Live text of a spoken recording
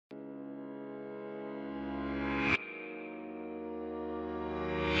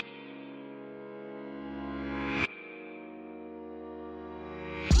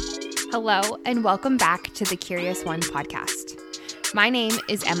Hello, and welcome back to the Curious One podcast. My name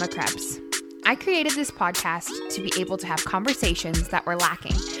is Emma Krebs. I created this podcast to be able to have conversations that were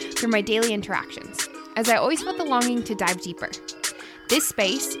lacking through my daily interactions, as I always felt the longing to dive deeper. This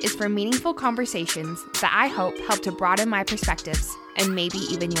space is for meaningful conversations that I hope help to broaden my perspectives and maybe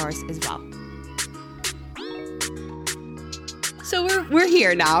even yours as well. So we're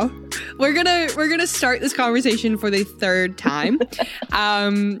here now. We're gonna start this conversation for the third time.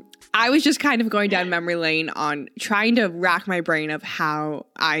 I was just kind of going down memory lane on trying to rack my brain of how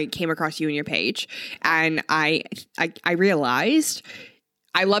I came across you and your page, and I realized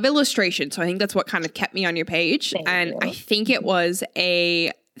I love illustration, so I think that's what kind of kept me on your page. Thank you. I think it was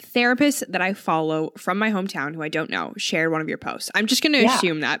a therapist that I follow from my hometown who I don't know shared one of your posts. I'm just going to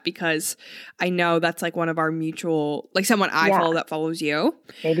assume that because I know that's like one of our mutual, like someone I follow that follows you.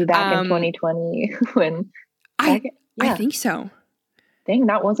 Maybe back in 2020 when I think so. Dang,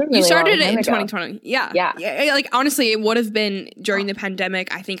 that wasn't really you started long it in ago. 2020. Yeah. Like honestly, it would have been during the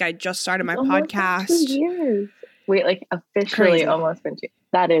pandemic. I think I just started my podcast. 2 years. Wait, like officially Crazy. almost been 2.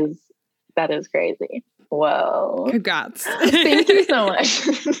 That is crazy. Whoa. Congrats. Thank you so much.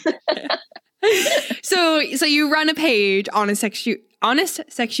 So you run a page on honest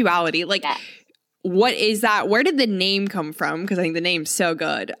sexuality. Like, what is that? Where did the name come from? Because I think the name's so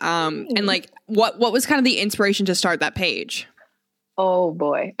good. And like, what was kind of the inspiration to start that page? Oh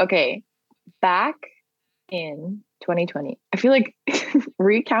boy. Okay. Back in 2020, I feel like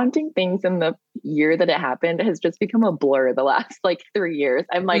recounting things in the year that it happened has just become a blur the last like 3 years.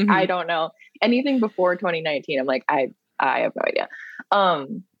 I'm like, I don't know anything before 2019. I'm like, I have no idea.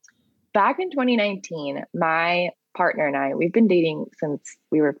 Back in 2019, my partner and I, we've been dating since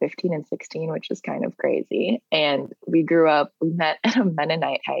we were 15 and 16, which is kind of crazy. And we met at a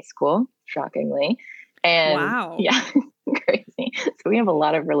Mennonite high school, shockingly. And wow. Yeah, crazy. So we have a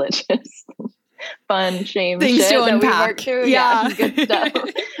lot of religious fun, shame things shit to that unpack. we work through. Yeah. Good stuff.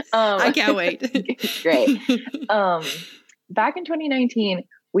 I can't wait. Great. Back in 2019,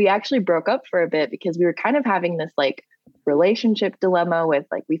 we actually broke up for a bit because we were kind of having this like relationship dilemma with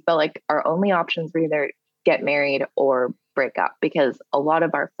like, we felt like our only options were either get married or break up because a lot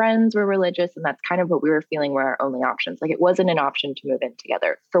of our friends were religious, and that's kind of what we were feeling were our only options. Like it wasn't an option to move in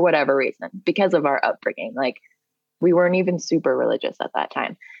together for whatever reason because of our upbringing. Like we weren't even super religious at that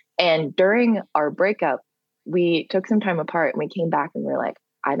time. And during our breakup, we took some time apart and we came back and we were like,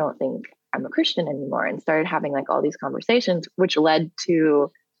 I don't think I'm a Christian anymore, and started having like all these conversations, which led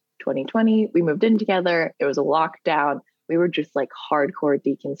to 2020. We moved in together. It was a lockdown. We were just like hardcore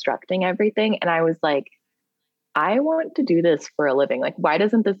deconstructing everything. And I was like, I want to do this for a living. Like, why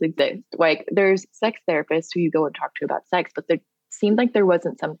doesn't this exist? Like, there's sex therapists who you go and talk to about sex, but there seemed like there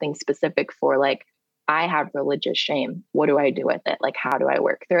wasn't something specific for like, I have religious shame. What do I do with it? Like, how do I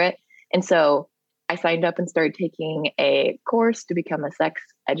work through it? And so I signed up and started taking a course to become a sex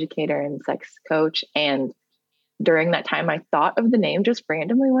educator and sex coach. And during that time, I thought of the name just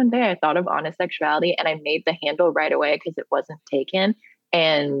randomly one day. I thought of Honest Sexuality and I made the handle right away because it wasn't taken.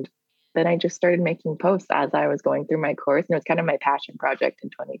 And then I just started making posts as I was going through my course. And it was kind of my passion project in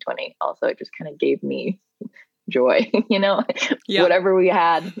 2020. Also, it just kind of gave me joy, whatever we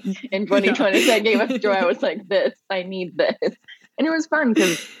had in 2020 that gave us joy. I was like, I need this. And it was fun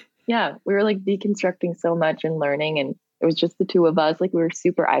because, we were like deconstructing so much and learning. And it was just the two of us. Like we were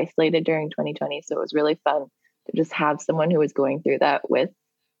super isolated during 2020. So it was really fun to just have someone who was going through that with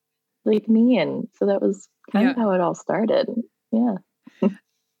like me. And so that was kind of how it all started. Yeah.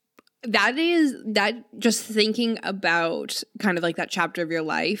 That just thinking about kind of like that chapter of your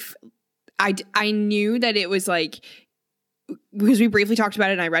life, I knew that it was like, because we briefly talked about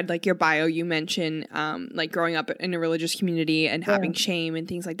it and I read like your bio, you mentioned like growing up in a religious community and having shame and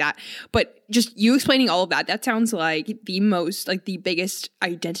things like that. But just you explaining all of that sounds like the biggest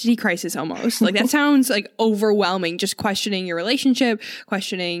identity crisis almost. Like that sounds like overwhelming, just questioning your relationship,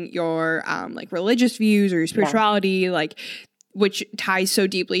 questioning your like religious views or your spirituality, like which ties so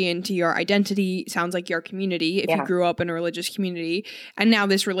deeply into your identity. Sounds like your community, if you grew up in a religious community. And now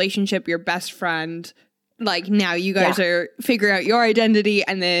this relationship, your best friend, like now you guys are figuring out your identity,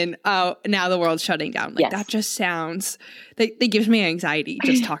 and then now the world's shutting down. Like that just sounds, that gives me anxiety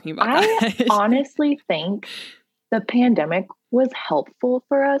just talking about that. I honestly think the pandemic was helpful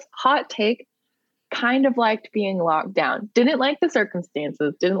for us. Hot take, kind of liked being locked down. Didn't like the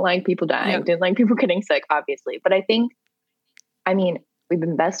circumstances, didn't like people dying, didn't like people getting sick, obviously. But I mean, we've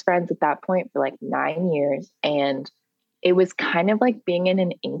been best friends at that point for like 9 years. And it was kind of like being in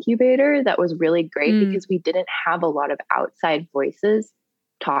an incubator that was really great because we didn't have a lot of outside voices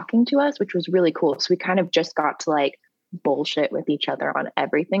talking to us, which was really cool. So we kind of just got to like bullshit with each other on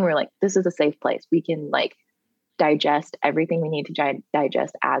everything. We're like, this is a safe place. We can like digest everything we need to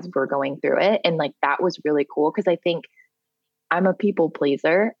digest as we're going through it. And like, that was really cool. Cause I think I'm a people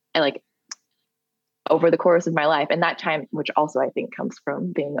pleaser, and like over the course of my life, and that time, which also I think comes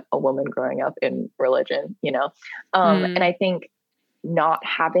from being a woman growing up in religion, you know? And I think not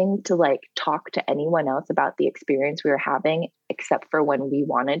having to like talk to anyone else about the experience we were having, except for when we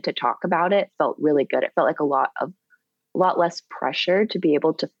wanted to talk about it, felt really good. It felt like a lot less pressure to be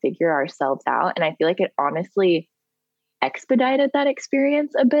able to figure ourselves out. And I feel like it honestly expedited that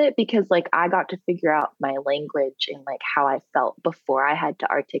experience a bit, because like I got to figure out my language and like how I felt before I had to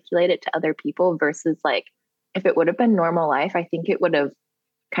articulate it to other people, versus like if it would have been normal life, I think it would have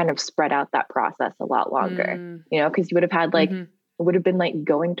kind of spread out that process a lot longer, you know, because you would have had like, it would have been like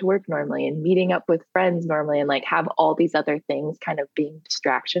going to work normally and meeting up with friends normally and like have all these other things kind of being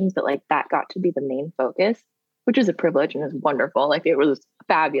distractions, but like that got to be the main focus, which is a privilege and is wonderful. Like it was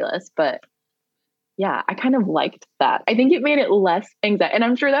fabulous, but yeah, I kind of liked that. I think it made it less anxiety. And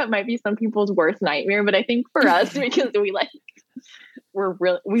I'm sure that might be some people's worst nightmare, but I think for us, because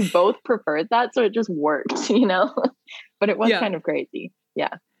we both preferred that. So it just worked, you know, but it was kind of crazy.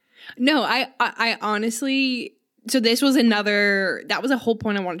 Yeah. No, I honestly, so this was that was a whole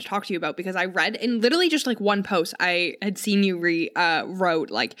point I wanted to talk to you about, because I read in literally just like one post I had seen you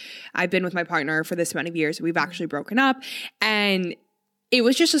wrote, like, I've been with my partner for this amount of years. We've actually broken up. And it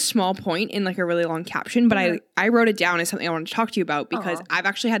was just a small point in like a really long caption, but I wrote it down as something I wanted to talk to you about, because I've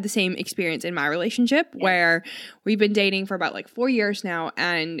actually had the same experience in my relationship where we've been dating for about like 4 years now,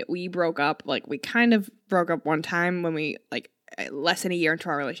 and we broke up. Like we kind of broke up one time when we like less than a year into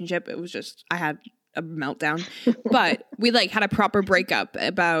our relationship. It was just, I had a meltdown, but we like had a proper breakup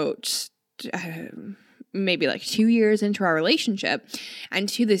about maybe like 2 years into our relationship. And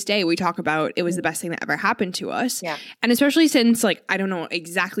to this day, we talk about it was the best thing that ever happened to us. Yeah. And especially since like, I don't know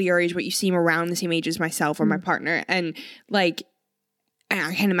exactly your age, but you seem around the same age as myself or my partner. And like,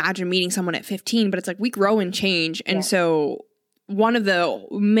 I can't imagine meeting someone at 15, but it's like we grow and change. And so one of the,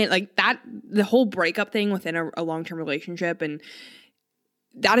 like that, the whole breakup thing within a long-term relationship, and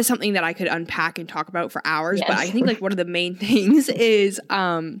that is something that I could unpack and talk about for hours. But I think like one of the main things is,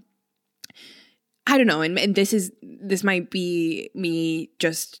 I don't know, and this might be me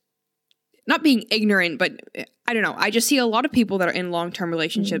just not being ignorant, but I don't know. I just see a lot of people that are in long-term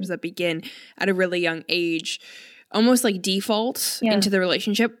relationships that begin at a really young age, almost like default into the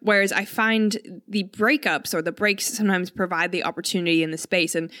relationship. Whereas I find the breakups or the breaks sometimes provide the opportunity in the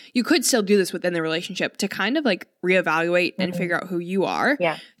space, and you could still do this within the relationship to kind of like reevaluate and figure out who you are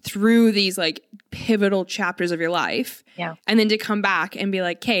through these like pivotal chapters of your life. Yeah. And then to come back and be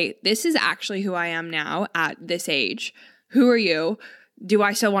like, hey, this is actually who I am now at this age. Who are you? Do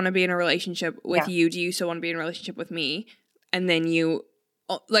I still want to be in a relationship with you? Do you still want to be in a relationship with me? And then you,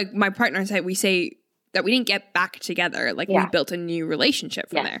 like my partner and I, we say that we didn't get back together. Like we built a new relationship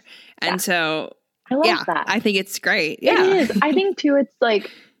from there. And so I love that. I think it's great. Yeah. It is. I think too, it's like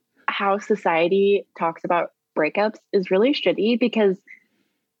how society talks about breakups is really shitty, because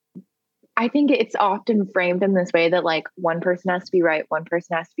I think it's often framed in this way that like one person has to be right, one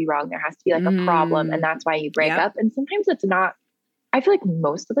person has to be wrong. There has to be like a problem, and that's why you break up. And sometimes it's not. I feel like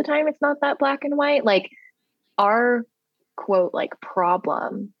most of the time it's not that black and white. Like our quote, like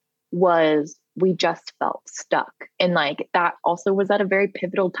problem was we just felt stuck. And like that also was at a very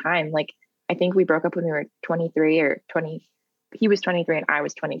pivotal time. Like I think we broke up when we were 23 or 20. He was 23 and I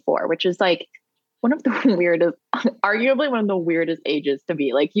was 24, which is like one of the weirdest, arguably one of the weirdest ages to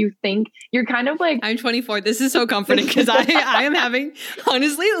be. Like you think you're kind of like, I'm 24. This is so comforting, because I am having,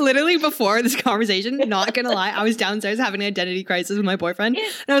 honestly, literally before this conversation, not gonna lie, I was downstairs having an identity crisis with my boyfriend.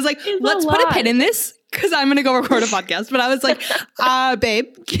 And I was like, let's put a pin in this, because I'm going to go record a podcast. But I was like,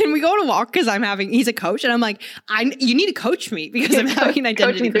 babe, can we go on a walk? Because he's a coach. And I'm like, you need to coach me, because I'm having an identity crisis.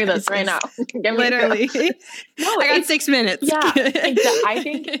 Coach me through this right now. Literally. No, I got 6 minutes. Yeah. I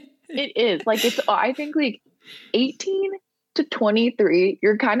think it is. Like, I think like 18 to 23,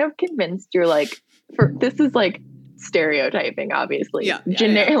 you're kind of convinced you're like, this is like stereotyping, obviously. Like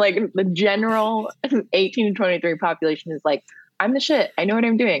the general 18 to 23 population is like, I'm the shit. I know what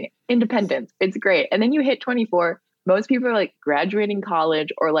I'm doing. Independence. It's great. And then you hit 24. Most people are like graduating college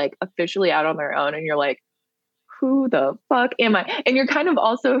or like officially out on their own. And you're like, who the fuck am I? And you're kind of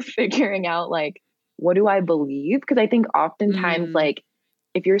also figuring out like, what do I believe? Because I think oftentimes like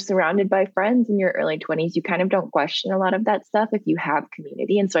if you're surrounded by friends in your early 20s, you kind of don't question a lot of that stuff if you have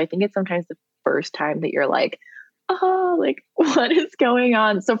community. And so I think it's sometimes the first time that you're like, oh, like what is going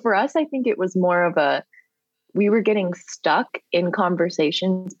on? So for us, I think it was more of we were getting stuck in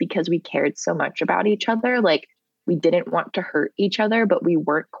conversations because we cared so much about each other. Like we didn't want to hurt each other, but we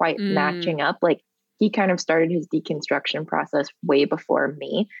weren't quite matching up. Like he kind of started his deconstruction process way before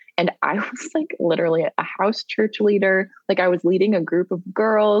me. And I was like literally a house church leader. Like I was leading a group of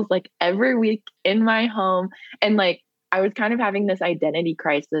girls like every week in my home. And like I was kind of having this identity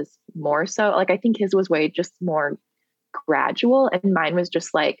crisis more so. Like I think his was way just more gradual, and mine was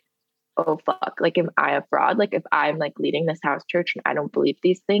just like, oh fuck, like am I a fraud? Like if I'm like leading this house church and I don't believe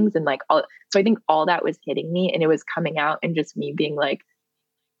these things, and like all, so I think all that was hitting me, and it was coming out and just me being like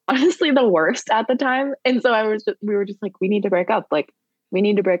honestly the worst at the time. And so we were just like, we need to break up. Like we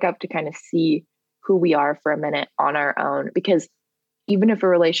need to break up to kind of see who we are for a minute on our own, because even if a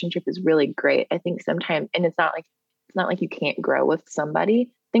relationship is really great, I think sometimes, and it's not like you can't grow with somebody.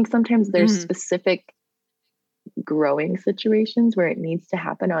 I think sometimes there's specific growing situations where it needs to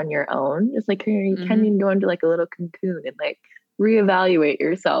happen on your own. It's like you kind of need to go into like a little cocoon and like reevaluate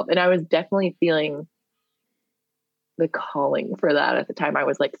yourself. And I was definitely feeling the calling for that at the time. I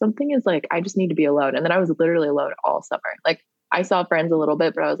was like, something is like, I just need to be alone. And then I was literally alone all summer. Like I saw friends a little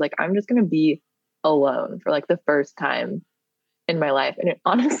bit, but I was like, I'm just going to be alone for like the first time in my life. And it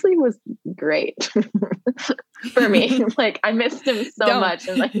honestly was great for me. Like I missed him so much,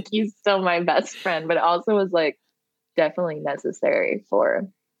 and like he's still my best friend, but it also was like definitely necessary for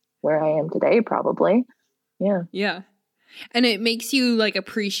where I am today, probably. Yeah. And it makes you like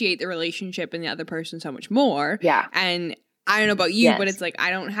appreciate the relationship and the other person so much more. Yeah. And I don't know about you, but it's like I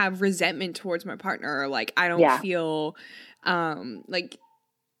don't have resentment towards my partner, or like I don't feel like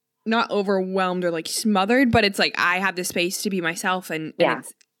not overwhelmed or like smothered, but it's like I have the space to be myself, and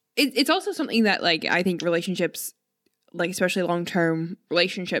it's also something that like I think relationships, like especially long-term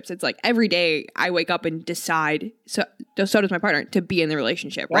relationships, it's like every day I wake up and decide, so does my partner, to be in the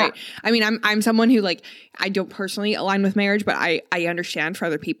relationship, right? I mean, I'm someone who like I don't personally align with marriage, but I understand for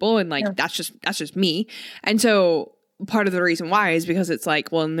other people, and like that's just me. And so part of the reason why is because it's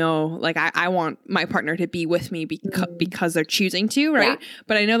like, well, no, like I want my partner to be with me because they're choosing to, right?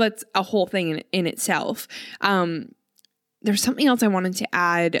 But I know that's a whole thing in itself. There's something else I wanted to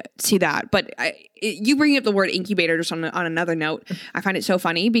add to that, but you bringing up the word incubator just on another note, I find it so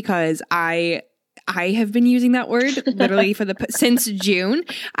funny because I have been using that word literally since June.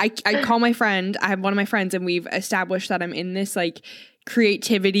 I call my friend, I have one of my friends, and we've established that I'm in this like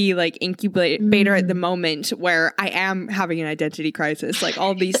creativity like incubator at the moment where I am having an identity crisis, like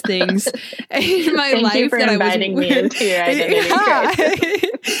all these things in my life you for that inviting me into your identity crisis.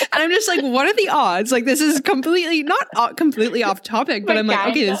 And I'm just like, what are the odds? Like this is completely not completely off topic, but I'm like,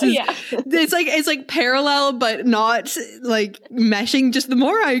 okay, this is it's like parallel but not like meshing. Just the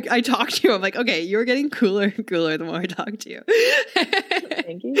more I talk to you, I'm like, okay, you're getting cooler and cooler the more I talk to you.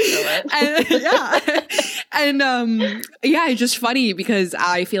 Thank you so much. It's just funny because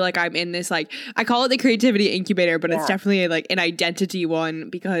I feel like I'm in this, like, I call it the creativity incubator, but it's definitely like an identity one,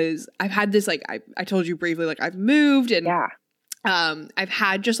 because I've had this, like, I told you briefly, like I've moved and I've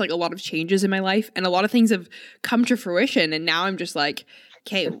had just like a lot of changes in my life, and a lot of things have come to fruition, and now I'm just like,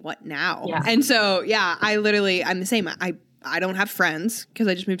 okay, what now? And so I'm the same. I don't have friends because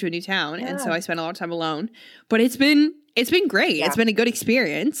I just moved to a new town, and so I spend a lot of time alone, but it's been great. It's been a good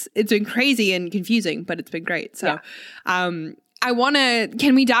experience. It's been crazy and confusing, but it's been great. So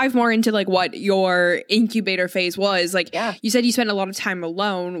can we dive more into like what your incubator phase was? Like you said you spent a lot of time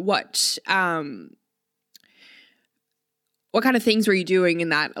alone. What kind of things were you doing in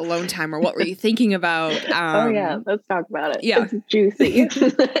that alone time, or what were you thinking about? Let's talk about it. Yeah. It's juicy.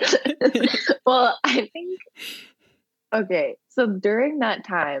 Well, I think, okay, so during that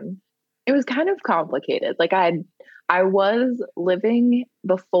time, it was kind of complicated. Like I was living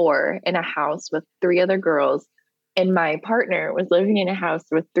before in a house with 3 other girls, and my partner was living in a house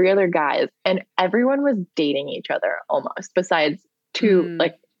with 3 other guys, and everyone was dating each other almost, besides 2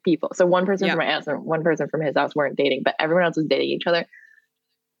 like people. So one person from my house and one person from his house weren't dating, but everyone else was dating each other.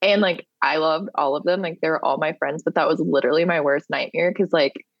 And like I loved all of them. Like they were all my friends, but that was literally my worst nightmare, because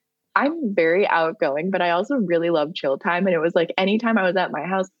like I'm very outgoing, but I also really love chill time. And it was like anytime I was at my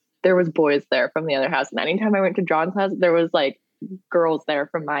house, there was boys there from the other house. And anytime I went to John's house, there was like girls there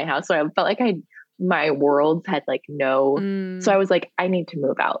from my house. So I felt like my worlds had like so I was like, I need to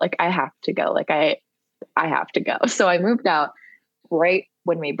move out. Like I have to go. Like I have to go. So I moved out right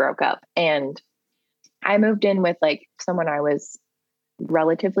when we broke up, and I moved in with like someone I was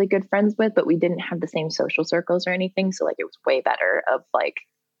relatively good friends with, but we didn't have the same social circles or anything. So like it was way better of like,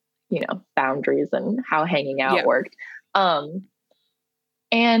 boundaries and how hanging out worked. And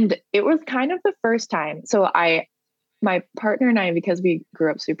it was kind of the first time. So my partner and I, because we grew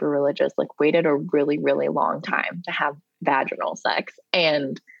up super religious, like waited a really, really long time to have vaginal sex.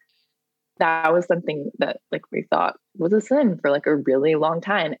 And that was something that like we thought was a sin for like a really long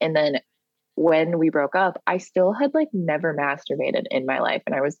time. And then when we broke up, I still had like never masturbated in my life.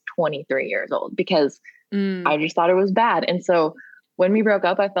 And I was 23 years old because I just thought it was bad. And so when we broke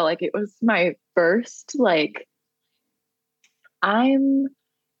up, I felt like it was my first, like, I'm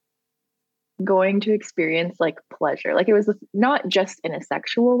going to experience like pleasure. Like it was not just in a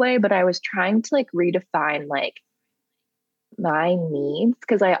sexual way, but I was trying to like redefine like my needs,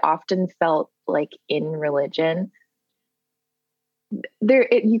 because I often felt like in religion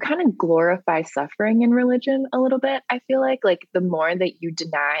you kind of glorify suffering in religion a little bit. I feel like the more that you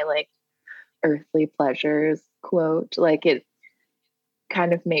deny like earthly pleasures, quote, like it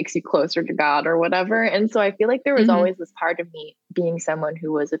kind of makes you closer to God or whatever. And so I feel like there was always this part of me, being someone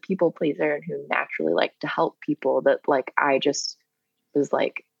who was a people pleaser and who naturally liked to help people, that like I just was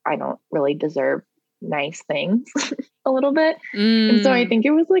like, I don't really deserve nice things a little bit. And so I think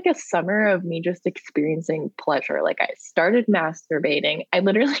it was like a summer of me just experiencing pleasure. Like I started masturbating. I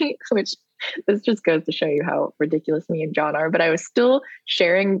literally, which this just goes to show you how ridiculous me and John are, but I was still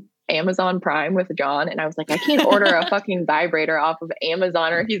sharing Amazon Prime with John, and I was like, I can't order a fucking vibrator off of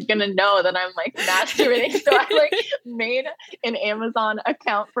Amazon or he's gonna know that I'm like masturbating. So I like made an Amazon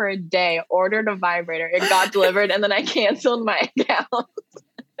account for a day, ordered a vibrator, it got delivered, and then I canceled my account.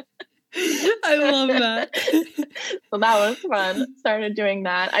 I love that. So that was fun. Started doing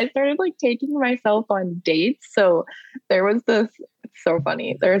that. I started like taking myself on dates. So there was this, it's so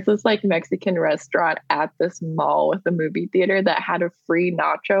funny. There's this like Mexican restaurant at this mall with a movie theater that had a free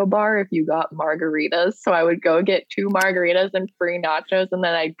nacho bar if you got margaritas. So I would go get 2 margaritas and free nachos, and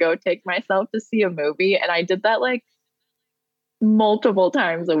then I'd go take myself to see a movie. And I did that like multiple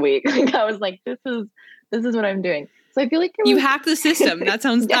times a week. Like I was like, this is what I'm doing. So I feel like you hacked the system. That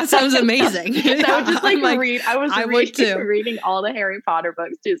sounds amazing. And I would just like read. I was reading all the Harry Potter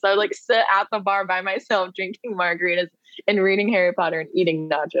books too. So I would like sit at the bar by myself, drinking margaritas and reading Harry Potter and eating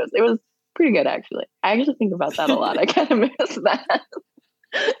nachos. It was pretty good, actually. I actually think about that a lot. I kind of miss that.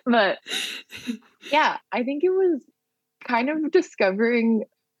 But yeah, I think it was kind of discovering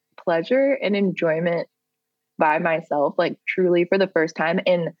pleasure and enjoyment by myself, like truly for the first time,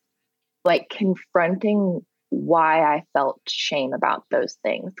 and like confronting why I felt shame about those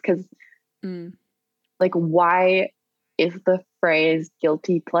things. Because like, why is the phrase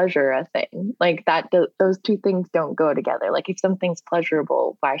guilty pleasure a thing? Like that, those two things don't go together. Like if something's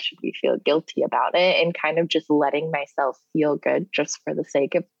pleasurable, why should we feel guilty about it? And kind of just letting myself feel good just for the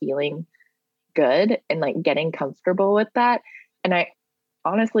sake of feeling good and like getting comfortable with that. And I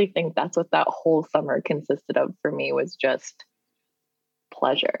honestly think that's what that whole summer consisted of for me, was just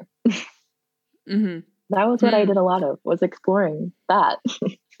pleasure. That was what I did a lot of, was exploring that.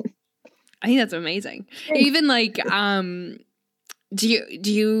 I think that's amazing. Even like, are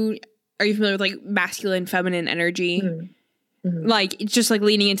you familiar with like masculine, feminine energy? Like it's just like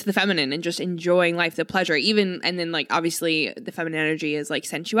leaning into the feminine and just enjoying life, the pleasure, even, and then like obviously the feminine energy is like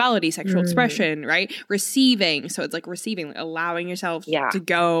sensuality, sexual expression, right? Receiving. So it's like receiving, like allowing yourself to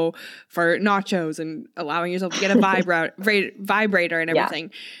go for nachos and allowing yourself to get a vibrator and everything.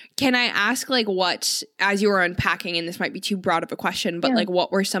 Can I ask like what, as you were unpacking, and this might be too broad of a question, but like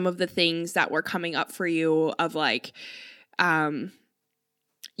what were some of the things that were coming up for you of like,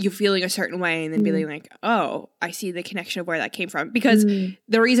 you feeling a certain way and then being like, oh, I see the connection of where that came from? Because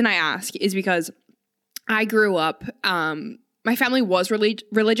the reason I ask is because I grew up, my family was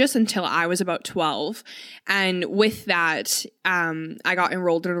religious until I was about 12. And with that, I got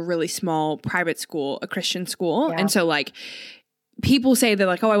enrolled in a really small private school, a Christian school. And so like people say they're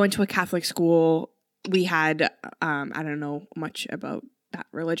like, oh, I went to a Catholic school. We had, I don't know much about that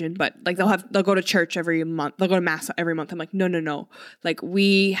religion, but like they'll go to church every month. They'll go to mass every month. I'm like, no. Like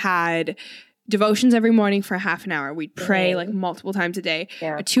we had devotions every morning for half an hour. We'd pray like multiple times a day,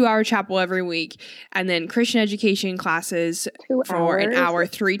 a 2-hour chapel every week, and then Christian education classes for an hour,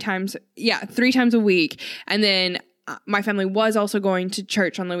 3 times a week. And then my family was also going to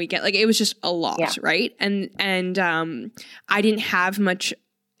church on the weekend. Like it was just a lot, right? And I didn't have much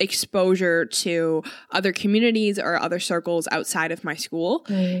exposure to other communities or other circles outside of my school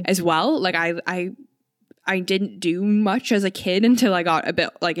as well. Like I didn't do much as a kid until I got a bit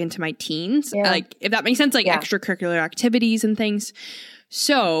like into my teens, like if that makes sense, like extracurricular activities and things.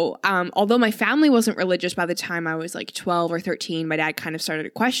 So although my family wasn't religious by the time I was like 12 or 13, my dad kind of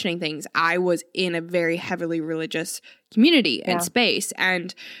started questioning things. I was in a very heavily religious community and space,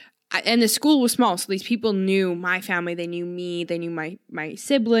 and the school was small, so these people knew my family, they knew me, they knew my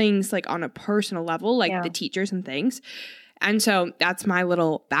siblings, like on a personal level, like the teachers and things. And so that's my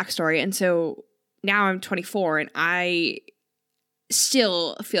little backstory. And so now I'm 24, and I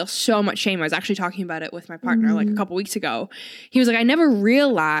still feel so much shame. I was actually talking about it with my partner like a couple weeks ago. He was like, I never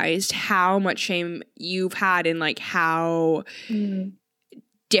realized how much shame you've had and like how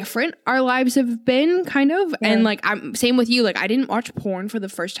different our lives have been, kind of. Yeah. And like, I'm same with you. Like, I didn't watch porn for the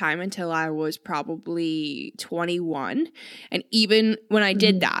first time until I was probably 21. And even when I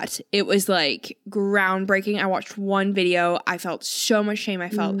did that, it was like groundbreaking. I watched one video. I felt so much shame. I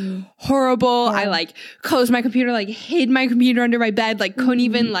felt horrible. Yeah. I like closed my computer, like hid my computer under my bed, like couldn't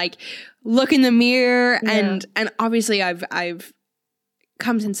even like look in the mirror. Yeah. And obviously I've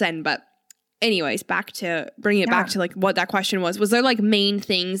come since then, but anyways, back to bringing it back to like what that question was there like main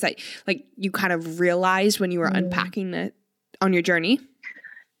things that like you kind of realized when you were unpacking it on your journey?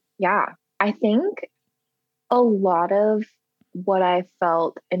 Yeah, I think a lot of what I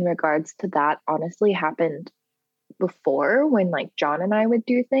felt in regards to that honestly happened before, when like John and I would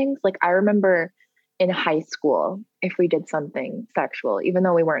do things. Like, I remember in high school, if we did something sexual, even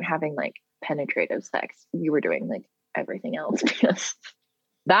though we weren't having like penetrative sex, we were doing like everything else because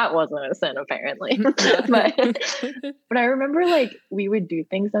that wasn't a sin, apparently. but I remember like we would do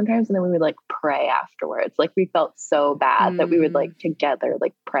things sometimes and then we would like pray afterwards. Like, we felt so bad that we would like together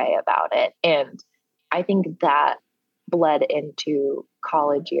like pray about it. And I think that bled into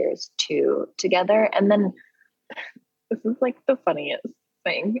college years too together. And then this is like the funniest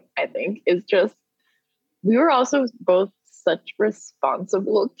thing, I think, is just we were also both such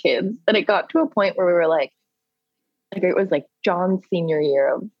responsible kids that it got to a point where we were like it was like John's senior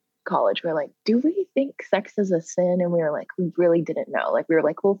year of college. We were like, do we think sex is a sin? And we were like, we really didn't know. Like, we were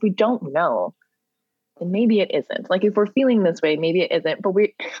like, well, if we don't know, then maybe it isn't. Like, if we're feeling this way, maybe it isn't. But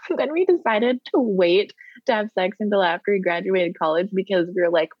then we decided to wait to have sex until after we graduated college, because we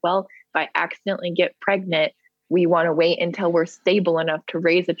were like, well, if I accidentally get pregnant, we want to wait until we're stable enough to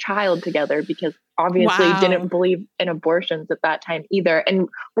raise a child together, because obviously didn't believe in abortions at that time either. And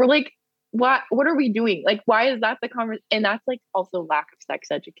we're like, what are we doing? Like, why is that the conversation? And that's like also lack of sex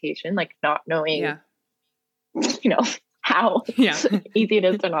education, like not knowing, how easy it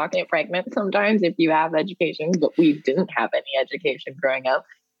is to not get pregnant sometimes if you have education, but we didn't have any education growing up.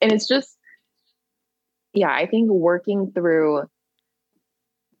 And it's just, I think working through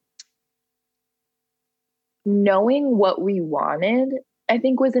knowing what we wanted, I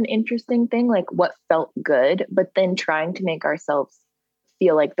think was an interesting thing, like what felt good, but then trying to make ourselves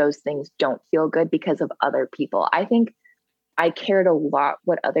feel like those things don't feel good because of other people. I think I cared a lot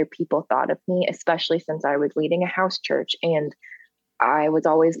what other people thought of me, especially since I was leading a house church. And I was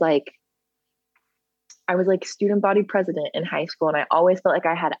like student body president in high school. And I always felt like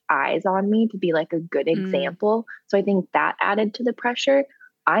I had eyes on me to be like a good example. So I think that added to the pressure.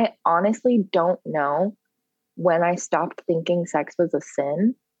 I honestly don't know when I stopped thinking sex was a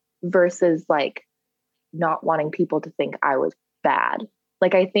sin versus like not wanting people to think I was bad.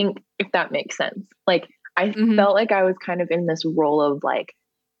 Like, I think, if that makes sense, like I felt like I was kind of in this role of like,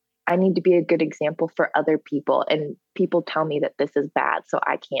 I need to be a good example for other people, and people tell me that this is bad, so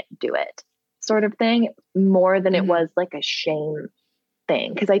I can't do it, sort of thing, more than it was like a shame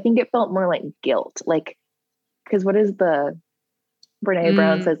thing. Cause I think it felt more like guilt. Like, cause what is the Brene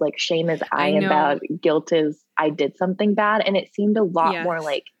Brown says, like, shame is I am bad, guilt is I did something bad. And it seemed a lot more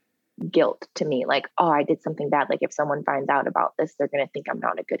like guilt to me, like, oh, I did something bad, like if someone finds out about this, they're going to think I'm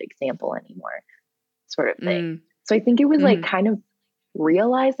not a good example anymore, sort of thing. So I think it was like kind of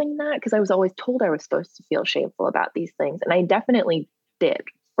realizing that, because I was always told I was supposed to feel shameful about these things, and I definitely did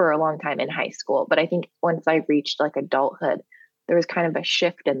for a long time in high school. But I think once I reached like adulthood, there was kind of a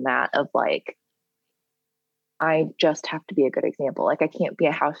shift in that of like, I just have to be a good example. Like, I can't be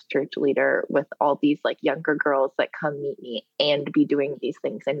a house church leader with all these like younger girls that come meet me and be doing ththese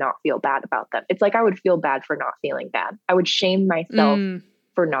things and not feel bad about them. It's like, I would feel bad for not feeling bad. I would shame myself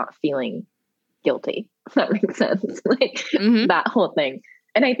for not feeling guilty. If that makes sense. Like that whole thing.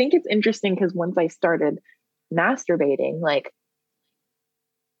 And I think it's interesting because once I started masturbating, like,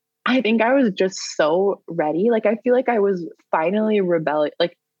 I think I was just so ready. Like, I feel like I was finally rebelling.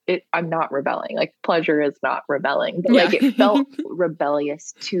 Like, I'm not rebelling. Like, pleasure is not rebelling, but like it felt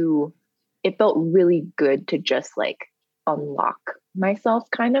rebellious it felt really good to just like unlock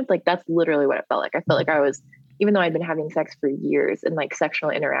myself, kind of like, that's literally what it felt like. I felt like I was, even though I'd been having sex for years and like sexual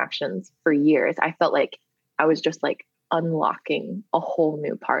interactions for years, I felt like I was just like unlocking a whole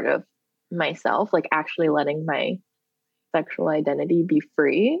new part of myself, like actually letting my sexual identity be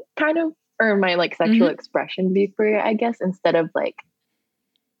free, kind of, or my like sexual expression be free, I guess, instead of like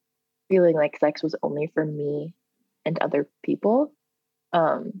feeling like sex was only for me and other people.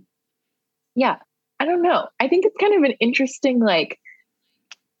 I don't know. I think it's kind of an interesting like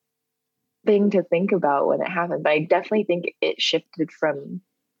thing to think about when it happened, but I definitely think it shifted from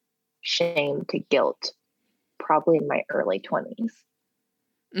shame to guilt probably in my early 20s.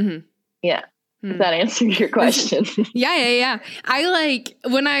 Mm-hmm. Yeah. Does that answer your question? Yeah.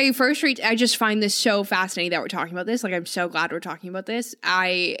 When I first reached, I just find this so fascinating that we're talking about this. Like, I'm so glad we're talking about this.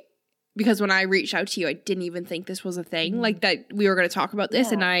 Because when I reached out to you, I didn't even think this was a thing, like that we were going to talk about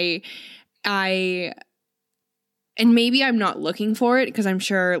this. And and maybe I'm not looking for it, because I'm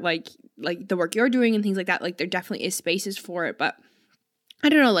sure like the work you're doing and things like that, like there definitely is spaces for it. But I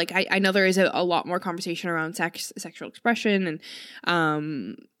don't know, like I know there is a lot more conversation around sexual expression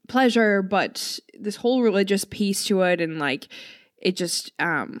and pleasure, but this whole religious piece to it, and like it just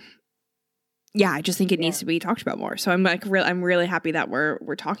I just think it needs to be talked about more. So I'm like I'm really happy that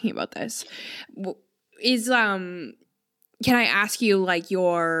we're talking about this. Can I ask you, like,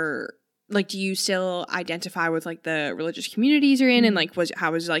 do you still identify with like the religious communities you're in, and like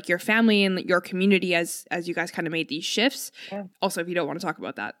how was like your family and your community as you guys kind of made these shifts? Yeah. Also, if you don't want to talk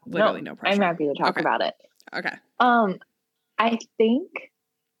about that, literally no pressure. I'm happy to talk about it. Okay. I think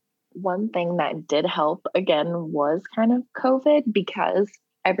one thing that did help again was kind of COVID, because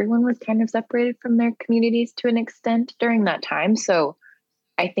everyone was kind of separated from their communities to an extent during that time. So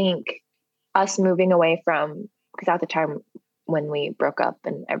I think us moving away from, because at the time when we broke up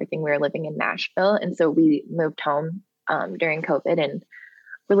and everything, we were living in Nashville. And so we moved home during COVID, and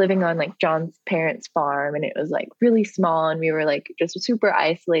we're living on like John's parents' farm, and it was like really small, and we were like just super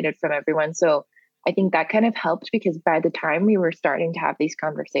isolated from everyone. So I think that kind of helped, because by the time we were starting to have these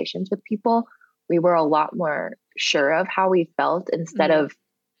conversations with people, we were a lot more sure of how we felt, instead of,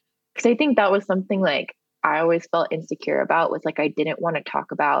 because I think that was something like I always felt insecure about, was like I didn't want to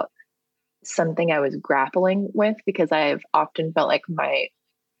talk about something I was grappling with, because I've often felt like my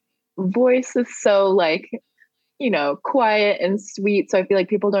voice is so like, quiet and sweet. So I feel like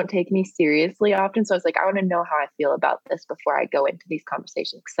people don't take me seriously often. So I was like, I want to know how I feel about this before I go into these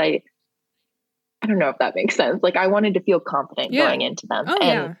conversations. Because I don't know if that makes sense. Like I wanted to feel confident going into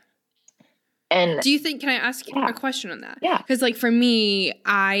them. And do you think, can I ask a question on that? Yeah. Because like for me,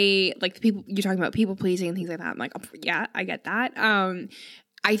 I like the people, you're talking about people pleasing and things like that. I'm like, oh, yeah, I get that.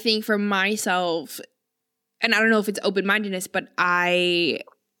 I think for myself, and I don't know if it's open-mindedness, but I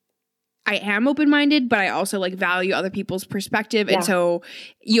am open-minded, but I also like value other people's perspective. Yeah. And so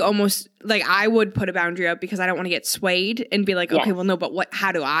you almost like, I would put a boundary up because I don't want to get swayed and be like, okay, well, no, but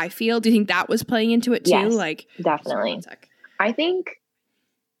how do I feel? Do you think that was playing into it too? Yes, like definitely. I think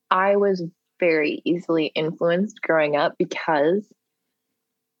I was very easily influenced growing up because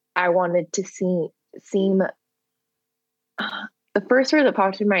I wanted to seem the first word that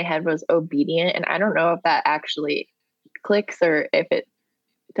popped in my head was obedient. And I don't know if that actually clicks or if it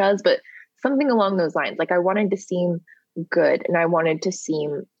does, but something along those lines. Like I wanted to seem good, and I wanted to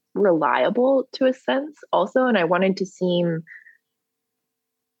seem reliable to a sense also. And I wanted to seem,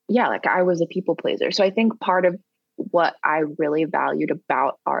 like I was a people pleaser. So I think part of what I really valued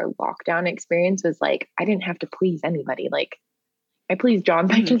about our lockdown experience was like, I didn't have to please anybody. Like I pleased John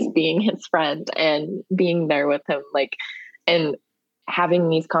by just being his friend and being there with him, like, and having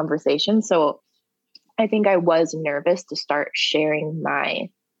these conversations. So I think I was nervous to start sharing my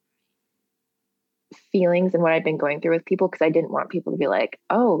feelings and what I've been going through with people, because I didn't want people to be like,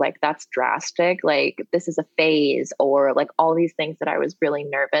 oh, like that's drastic, like this is a phase, or like all these things that I was really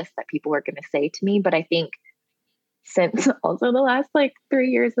nervous that people were going to say to me. But I think since also the last like 3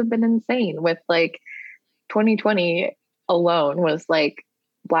 years have been insane, with like 2020 alone was like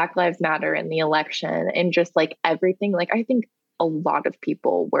Black Lives Matter and the election and just like everything. Like I think a lot of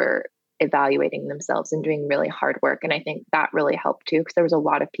people were evaluating themselves and doing really hard work. And I think that really helped too, because there was a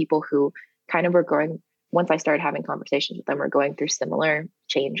lot of people who kind of were going, once I started having conversations with them, were going through similar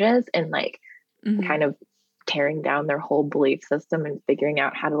changes and like kind of tearing down their whole belief system and figuring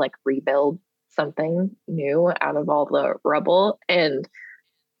out how to like rebuild something new out of all the rubble. And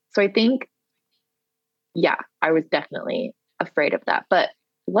so I think, I was definitely afraid of that. But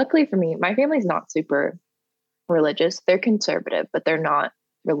luckily for me, my family's not super religious. They're conservative, but they're not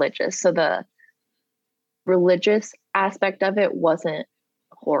religious. So the religious aspect of it wasn't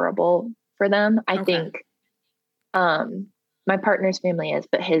horrible for them. I think my partner's family is,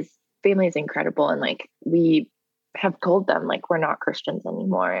 but his family is incredible. And like, we have told them like, we're not Christians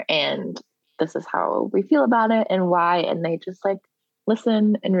anymore. And this is how we feel about it and why. And they just like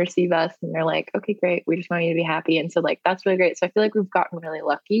listen and receive us. And they're like, okay, great. We just want you to be happy. And so like, that's really great. So I feel like we've gotten really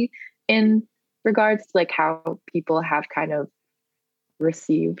lucky in regards to like how people have kind of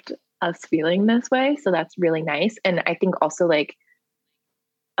received us feeling this way. So that's really nice. And I think also like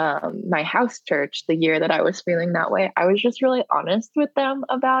my house church, the year that I was feeling that way, I was just really honest with them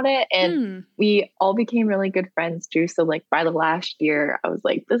about it. And we all became really good friends too. So like by the last year, I was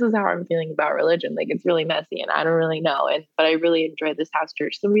like, this is how I'm feeling about religion. Like it's really messy and I don't really know. But I really enjoyed this house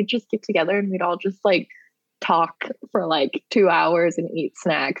church. So we'd just get together and we'd all just like talk for like 2 hours and eat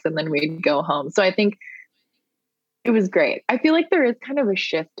snacks and then we'd go home. So I think it was great. I feel like there is kind of a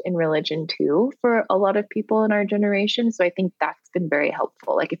shift in religion too for a lot of people in our generation. So I think that's been very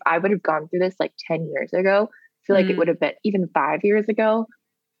helpful. Like if I would have gone through this like 10 years ago, I feel like it would have been even 5 years ago,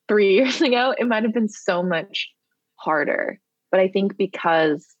 3 years ago, it might have been so much harder. But I think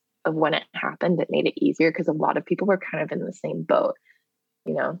because of when it happened, it made it easier because a lot of people were kind of in the same boat,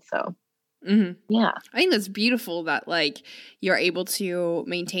 so. Yeah. I think that's beautiful that like you're able to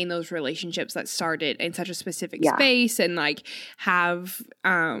maintain those relationships that started in such a specific space and like have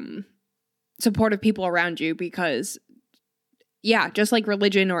supportive people around you because just like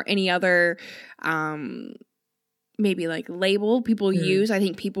religion or any other maybe like label people use, I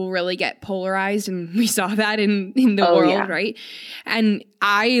think people really get polarized and we saw that in the world, right? And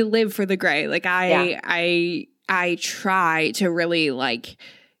I live for the gray. Like I try to really like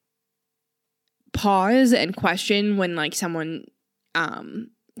pause and question when like someone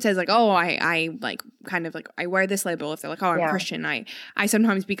says like, oh, I like kind of like I wear this label. If they're like, oh, I'm Christian, I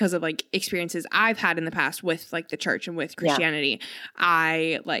sometimes because of like experiences I've had in the past with like the church and with Christianity,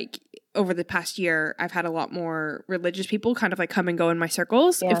 I like over the past year I've had a lot more religious people kind of like come and go in my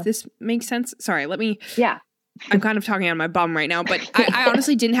circles. If this makes sense. Sorry, let me I'm kind of talking on my bum right now, but I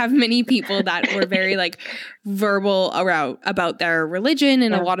honestly didn't have many people that were very like verbal about their religion.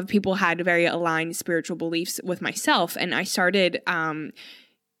 And a lot of people had very aligned spiritual beliefs with myself. And I started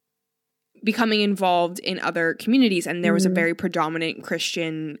becoming involved in other communities. And there was a very predominant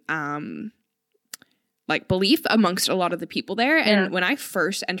Christian like belief amongst a lot of the people there. And when I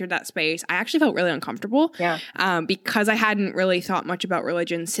first entered that space, I actually felt really uncomfortable because I hadn't really thought much about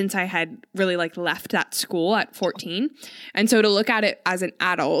religion since I had really like left that school at 14. And so to look at it as an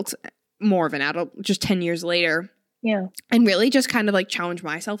adult, more of an adult, just 10 years later, and really just kind of like challenge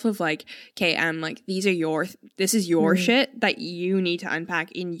myself of like, okay, like this is your shit that you need to unpack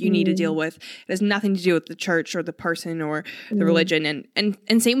and you need to deal with. It has nothing to do with the church or the person or the religion.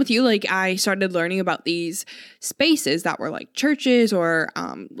 And same with you. Like I started learning about these spaces that were like churches or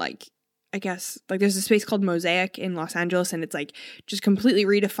like I guess like there's a space called Mosaic in Los Angeles and it's like just completely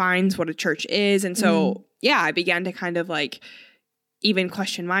redefines what a church is. And so I began to kind of like even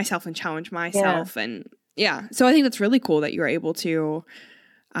question myself and challenge myself and so I think that's really cool that you're able to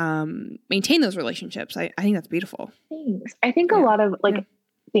maintain those relationships. I think that's beautiful. Thanks. I think a lot of like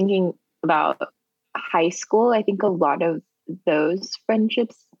thinking about high school, I think a lot of those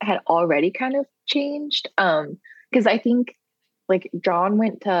friendships had already kind of changed. Because I think like John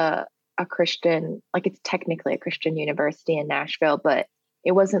went to a Christian, like it's technically a Christian university in Nashville, but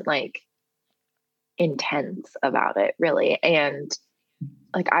it wasn't like intense about it really. And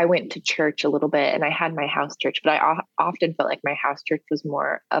like I went to church a little bit and I had my house church, but I often felt like my house church was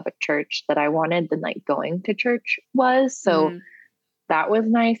more of a church that I wanted than like going to church was. So that was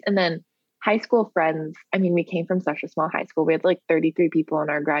nice. And then high school friends, I mean, we came from such a small high school. We had like 33 people in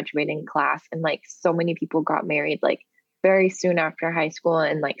our graduating class and like so many people got married like very soon after high school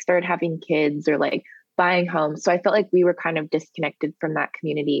and like started having kids or like buying homes. So I felt like we were kind of disconnected from that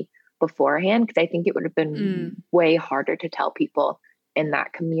community beforehand because I think it would have been way harder to tell people in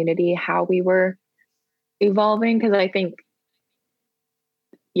that community how we were evolving because I think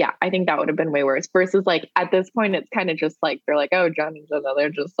that would have been way worse versus like at this point it's kind of just like they're like, oh, John and Jennah, they're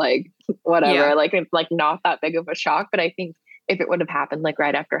just like whatever, like it's like not that big of a shock. But I think if it would have happened like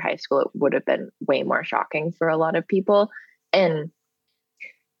right after high school, it would have been way more shocking for a lot of people. And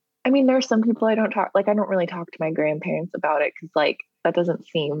I mean, there's some people I don't really talk to my grandparents about it because like that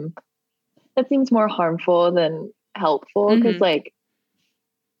seems more harmful than helpful because like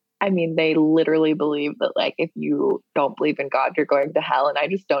I mean, they literally believe that like if you don't believe in God, you're going to hell. And I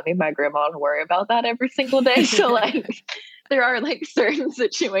just don't need my grandma to worry about that every single day. So like there are like certain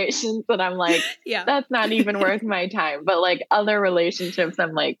situations that I'm like, that's not even worth my time. But like other relationships,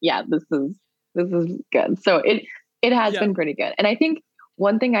 I'm like, this is good. So it has been pretty good. And I think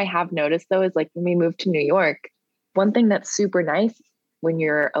one thing I have noticed though is like when we moved to New York, one thing that's super nice when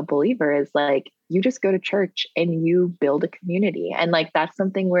you're a believer is like you just go to church and you build a community. And like that's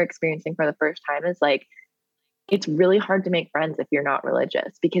something we're experiencing for the first time is like it's really hard to make friends if you're not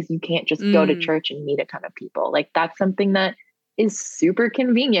religious because you can't just go to church and meet a ton of people. Like that's something that is super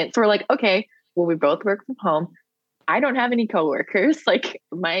convenient. So we're like, okay, well, we both work from home. I don't have any coworkers. Like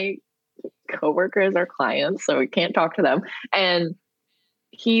my coworkers are clients, so we can't talk to them. And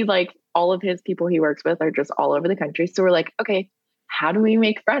he like all of his people he works with are just all over the country. So we're like, okay, how do we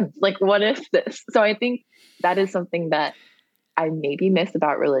make friends? Like, what is this? So I think that is something that I maybe miss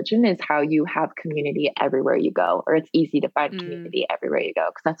about religion, is how you have community everywhere you go, or it's easy to find community everywhere you go.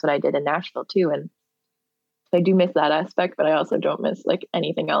 Cause that's what I did in Nashville too. And I do miss that aspect, but I also don't miss like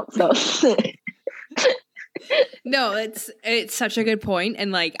anything else. So no, it's such a good point.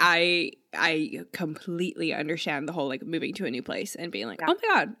 And like, I completely understand the whole like moving to a new place and being like, oh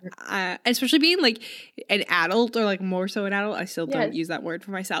my God, especially being like an adult, or like more so an adult. I still don't use that word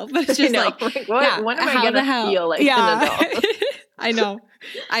for myself, but it's just like what am I gonna feel like an adult? I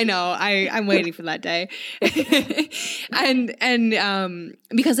know. I'm waiting for that day. and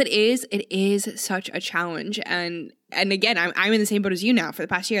because it is such a challenge. And again, I'm in the same boat as you now for the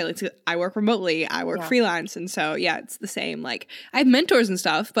past year. Like, I work remotely, I work freelance. And so, yeah, it's the same. Like, I have mentors and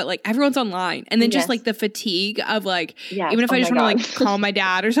stuff, but like everyone's online. And then just like the fatigue of like, even if I just want to like call my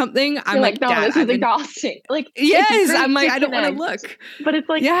dad or something, I'm like, no, Dad, this is exhausting. Like, yes, I'm like, I don't want to look. But it's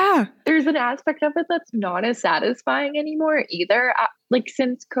like, there's an aspect of it that's not as satisfying anymore either. Like,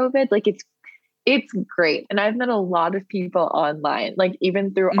 since COVID, like it's great. And I've met a lot of people online, like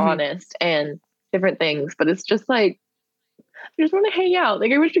even through Honest and different things, but it's just like, I just want to hang out.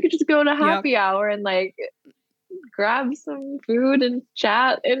 Like, I wish we could just go to happy hour and like grab some food and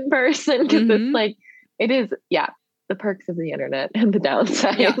chat in person. Cause it's like, it is, the perks of the internet and the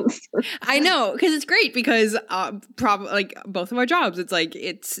downsides. Yeah. I know, because it's great because probably like both of our jobs, it's like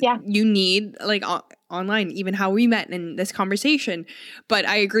you need like online, even how we met in this conversation. But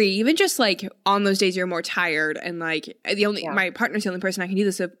I agree, even just like on those days you're more tired and like my partner's the only person I can do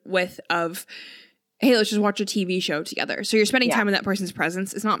this with of, hey, let's just watch a TV show together. So you're spending time in that person's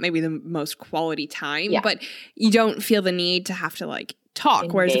presence. It's not maybe the most quality time, but you don't feel the need to have to like talk.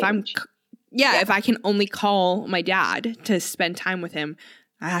 Engage. Whereas if I'm if I can only call my dad to spend time with him,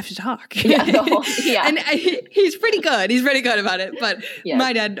 I have to talk. And he's pretty good. He's pretty good about it. But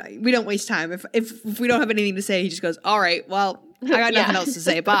my dad, we don't waste time. If we don't have anything to say, he just goes, all right, well, I got nothing else to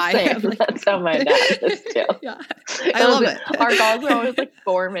say. Bye. Like, that's how my dad is too. I love it. Our calls are always like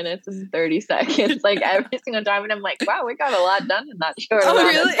 4 minutes and 30 seconds, like every single time. And I'm like, wow, we got a lot done in that short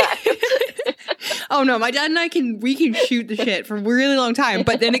amount of time. Oh no, my dad and we can shoot the shit for a really long time.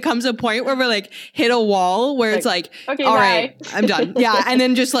 But then it comes to a point where we're like hit a wall where it's like, okay, all bye. right, I'm done. Yeah. And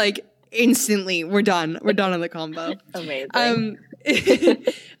then just like instantly we're done. We're done on the combo. Amazing.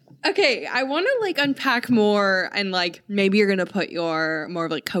 Okay, I want to like unpack more, and like maybe you're gonna put your more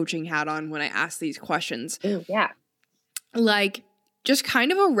of like coaching hat on when I ask these questions. Ooh, yeah. Like just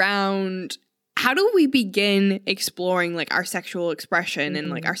kind of around, how do we begin exploring like our sexual expression and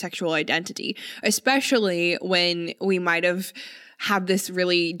like our sexual identity, especially when we might have had this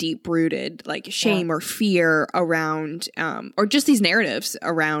really deep rooted like shame or fear around or just these narratives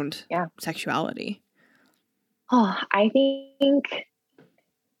around sexuality? Oh, I think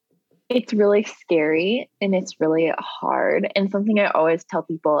it's really scary and it's really hard. And something I always tell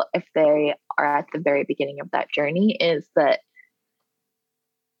people if they are at the very beginning of that journey is that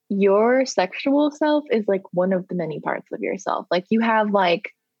your sexual self is like one of the many parts of yourself. Like, you have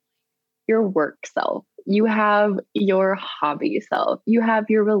like your work self, you have your hobby self, you have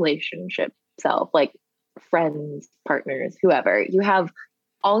your relationship self, like friends, partners, whoever. You have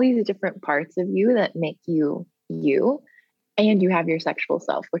all these different parts of you that make you you. And you have your sexual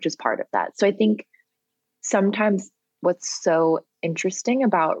self, which is part of that. So I think sometimes what's so interesting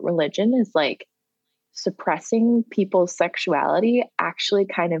about religion is like suppressing people's sexuality actually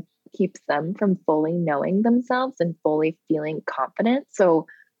kind of keeps them from fully knowing themselves and fully feeling confident. So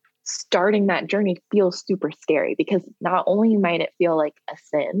starting that journey feels super scary because not only might it feel like a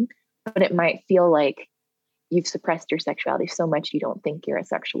sin, but it might feel like you've suppressed your sexuality so much you don't think you're a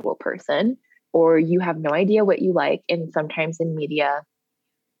sexual person, or you have no idea what you like. And sometimes in media,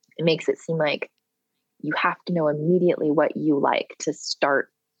 it makes it seem like you have to know immediately what you like to start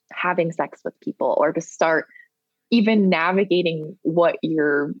having sex with people, or to start even navigating what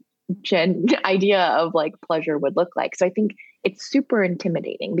your idea of like pleasure would look like. So I think it's super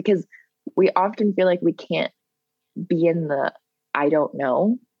intimidating because we often feel like we can't be in the I don't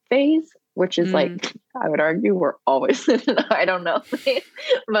know phase, which is like, I would argue we're always in the I don't know phase.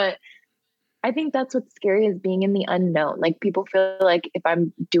 But I think that's what's scary, is being in the unknown. Like, people feel like if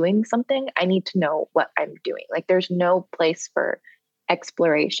I'm doing something, I need to know what I'm doing. Like, there's no place for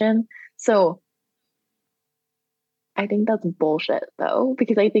exploration. So I think that's bullshit though,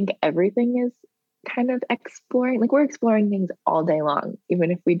 because I think everything is kind of exploring. Like, we're exploring things all day long,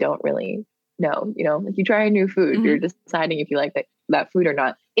 even if we don't really know, like you try a new food, you're deciding if you like that food or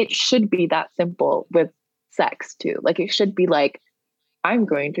not. It should be that simple with sex too. Like, it should be like, I'm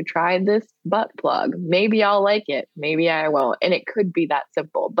going to try this butt plug. Maybe I'll like it. Maybe I won't. And it could be that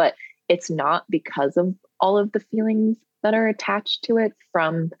simple, but it's not because of all of the feelings that are attached to it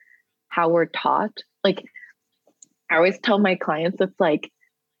from how we're taught. Like, I always tell my clients, it's like,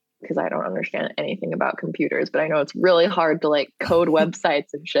 because I don't understand anything about computers, but I know it's really hard to like code websites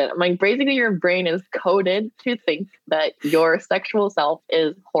and shit. I'm like, basically your brain is coded to think that your sexual self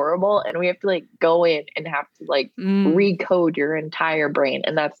is horrible. And we have to like go in and have to like recode your entire brain.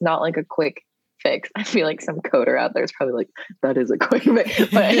 And that's not like a quick fix. I feel like some coder out there is probably like, that is a quick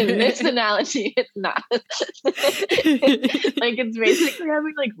fix. But in this analogy, it's not. Like, it's basically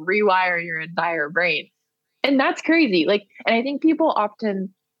having to like rewire your entire brain. And that's crazy. Like, and I think people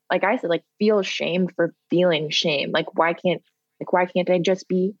often, like I said, like feel shame for feeling shame. Like, why can't I just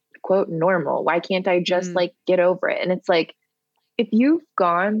be quote normal? Why can't I just like get over it? And it's like, if you've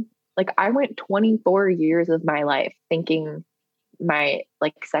gone, like I went 24 years of my life thinking my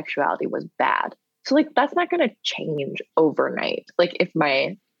like sexuality was bad. So like, that's not going to change overnight. Like if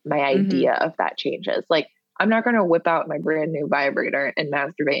my idea of that changes, like I'm not going to whip out my brand new vibrator and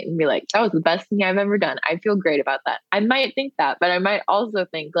masturbate and be like, that was the best thing I've ever done. I feel great about that. I might think that, but I might also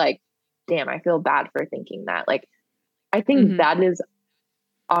think like, damn, I feel bad for thinking that. Like, I think that is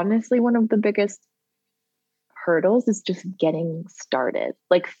honestly one of the biggest hurdles is just getting started,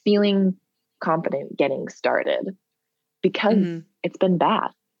 like feeling confident getting started because it's been bad.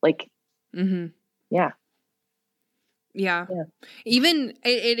 Like, yeah. Yeah. Even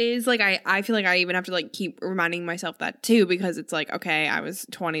it is like I feel like I even have to like keep reminding myself that too, because it's like, okay, I was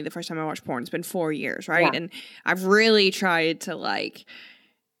 20 the first time I watched porn. It's been 4 years, right? Yeah. And I've really tried to like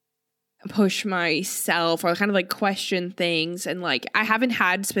push myself or kind of like question things, and like I haven't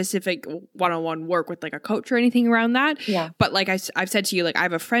had specific one-on-one work with like a coach or anything around that. Yeah. But like I've said to you, like I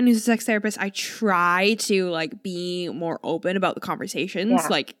have a friend who's a sex therapist. I try to like be more open about the conversations.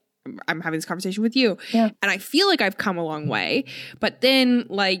 Like I'm having this conversation with you, and I feel like I've come a long way. But then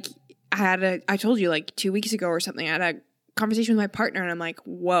like I told you like 2 weeks ago or something, I had a conversation with my partner, and I'm like,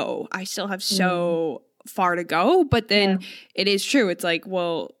 whoa, I still have so far to go. But then it is true. It's like,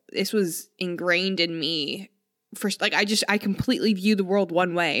 well, this was ingrained in me first. Like I completely view the world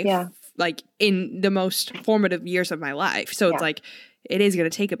one way, like in the most formative years of my life. So it's like, it is going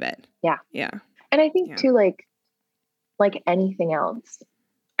to take a bit. Yeah. Yeah. And I think too, like anything else,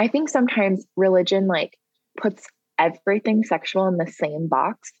 I think sometimes religion like puts everything sexual in the same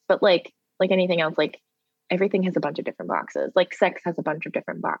box, but like anything else, like everything has a bunch of different boxes. Like sex has a bunch of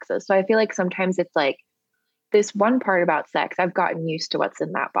different boxes. So I feel like sometimes it's like this one part about sex, I've gotten used to what's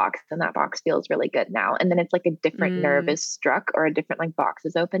in that box, and that box feels really good now. And then it's like a different nerve is struck, or a different like box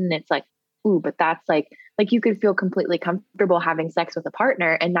is open, and it's like, ooh, but that's like you could feel completely comfortable having sex with a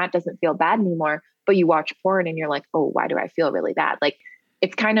partner and that doesn't feel bad anymore. But you watch porn and you're like, oh, why do I feel really bad? Like,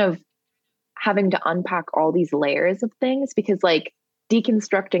 it's kind of having to unpack all these layers of things, because like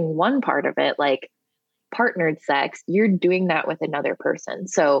deconstructing one part of it, like partnered sex, you're doing that with another person.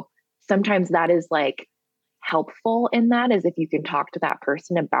 So sometimes that is like helpful in that, is if you can talk to that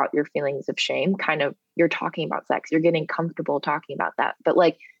person about your feelings of shame, kind of you're talking about sex, you're getting comfortable talking about that. But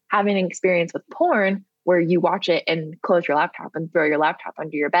like having an experience with porn where you watch it and close your laptop and throw your laptop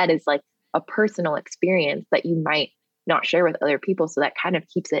under your bed is like a personal experience that you might not share with other people. So that kind of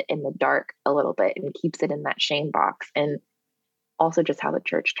keeps it in the dark a little bit and keeps it in that shame box. And also just how the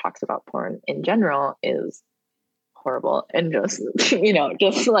church talks about porn in general is horrible. And just,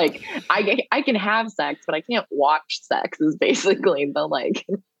 just like I can have sex, but I can't watch sex is basically the like,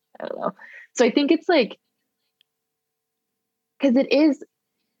 I don't know. So I think it's like, because it is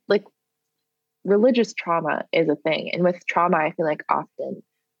like religious trauma is a thing. And with trauma, I feel like often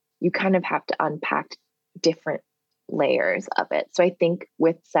you kind of have to unpack different layers of it. So I think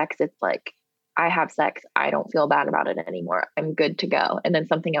with sex, it's like, I have sex, I don't feel bad about it anymore, I'm good to go. And then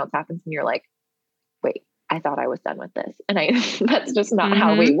something else happens and you're like, wait, I thought I was done with this. And that's just not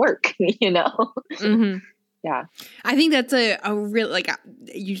how we work, Yeah. I think that's a real, like,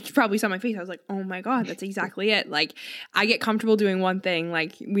 you probably saw my face. I was like, oh my God, that's exactly it. Like, I get comfortable doing one thing,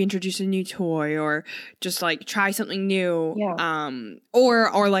 like we introduce a new toy or just like try something new. Yeah.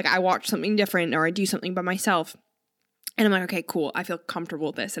 Or like I watch something different or I do something by myself. And I'm like, okay, cool. I feel comfortable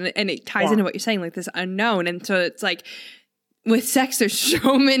with this. And it ties into what you're saying, like this unknown. And so it's like with sex, there's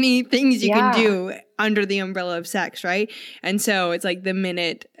so many things you can do under the umbrella of sex, right? And so it's like the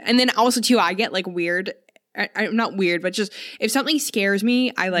minute, and then also too, I get like weird. I'm not weird, but just if something scares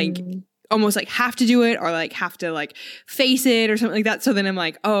me, I like almost like have to do it or like have to like face it or something like that. So then I'm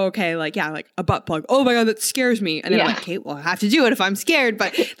like, oh, okay, like, yeah, like a butt plug. Oh my God, that scares me. And then I'm like, okay, well, I have to do it if I'm scared.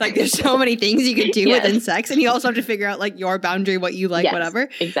 But like, there's so many things you can do within sex. And you also have to figure out like your boundary, what you like, whatever.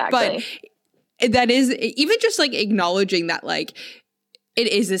 Exactly. But that is even just like acknowledging that like, it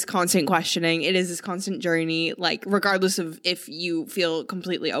is this constant questioning. It is this constant journey, like regardless of if you feel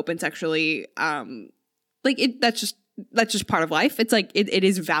completely open sexually, like that's just part of life. It's like it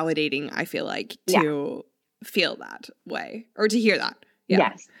is validating, I feel like, to feel that way or to hear that. Yeah.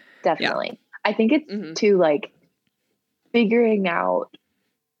 Yes, definitely. Yeah. I think it's to like figuring out,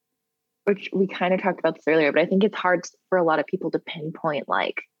 which we kind of talked about this earlier, but I think it's hard for a lot of people to pinpoint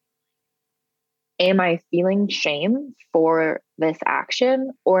like, am I feeling shame for this action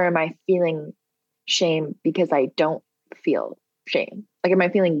or am I feeling shame because I don't feel shame? Like, am I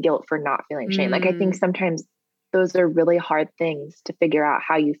feeling guilt for not feeling shame? Like, I think sometimes those are really hard things to figure out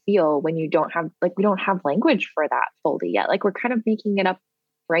how you feel when you don't have, like, we don't have language for that fully yet. Like, we're kind of making it up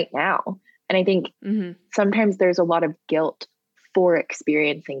right now. And I think sometimes there's a lot of guilt for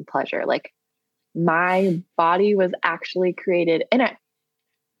experiencing pleasure. Like, my body was actually created, and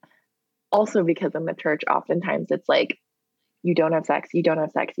also because in the church, oftentimes it's like, you don't have sex, you don't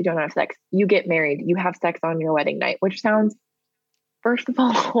have sex, you don't have sex. You get married, you have sex on your wedding night, which sounds, first of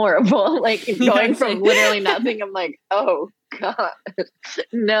all, horrible. Like going from literally nothing, I'm like, oh God,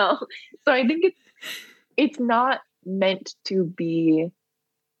 no. So I think it's not meant to be,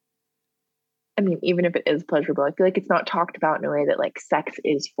 I mean, even if it is pleasurable, I feel like it's not talked about in a way that like sex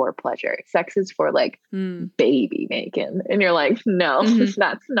is for pleasure. Sex is for like baby making. And you're like, no,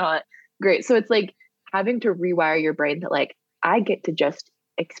 that's not great. So it's like having to rewire your brain that like, I get to just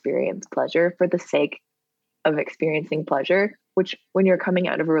experience pleasure for the sake of experiencing pleasure, which when you're coming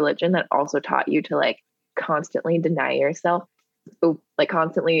out of a religion that also taught you to like constantly deny yourself, like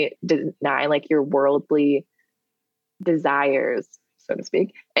constantly deny like your worldly desires, so to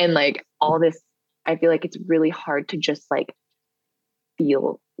speak. And like all this, I feel like it's really hard to just like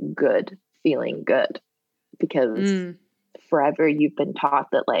feeling good because forever you've been taught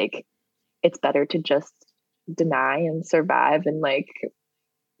that like, it's better to just deny and survive and like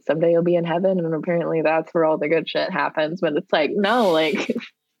someday you'll be in heaven. And apparently that's where all the good shit happens. But it's like, no, like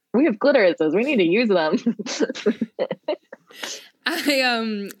we have clitorises. We need to use them.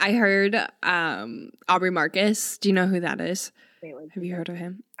 I heard Aubrey Marcus. Do you know who that is? Have you heard of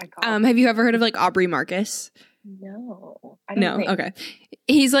him? Have you ever heard of like Aubrey Marcus? No. Okay.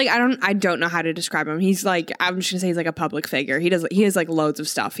 He's like, I don't know how to describe him. He's like, I'm just gonna say he's like a public figure. He has like loads of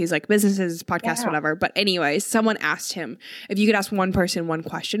stuff. He's like businesses, podcasts, whatever. But anyways, someone asked him, if you could ask one person one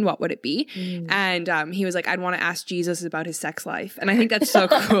question, what would it be? And he was like, I'd want to ask Jesus about his sex life. And I think that's so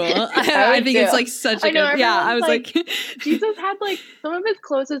cool. I think it's like such a good, I was like Jesus had like some of his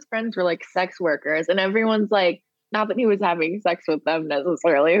closest friends were like sex workers, and everyone's like, not that he was having sex with them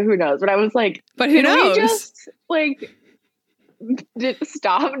necessarily, who knows? But I was like, but who knows? We just like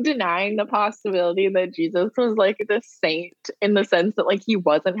stop denying the possibility that Jesus was like the saint in the sense that like he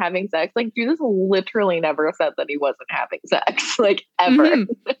wasn't having sex. Like Jesus literally never said that he wasn't having sex, like ever.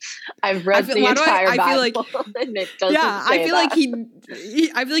 I've read the entire Bible, and it doesn't. Yeah, I feel that.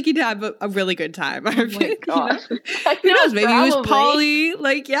 I feel like he'd have a really good time. Oh my God. Who knows? Maybe he was poly.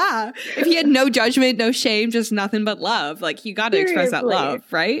 Like, yeah, if he had no judgment, no shame, just nothing but love. Like, you got to express that love,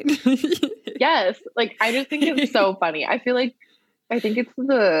 right? Yes. Like, I just think it's so funny. I think it's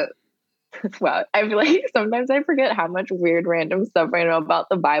wow. I feel like sometimes I forget how much weird random stuff I know about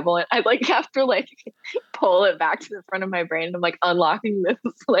the Bible, and I like have to like pull it back to the front of my brain. And I'm like unlocking this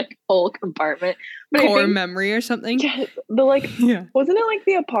like whole compartment. But core memory or something. Yes, wasn't it like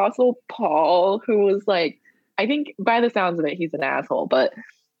the Apostle Paul who was like, I think by the sounds of it, he's an asshole, but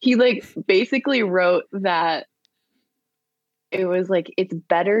he like basically wrote that it was like, it's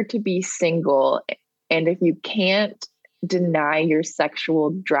better to be single, and if you can't deny your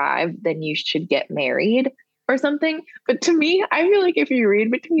sexual drive, then you should get married or something. But to me, I feel like if you read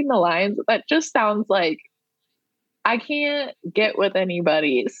between the lines, that just sounds like I can't get with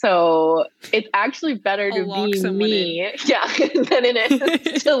anybody, so it's actually better to be me, than it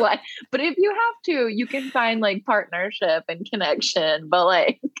is to like. But if you have to, you can find like partnership and connection. But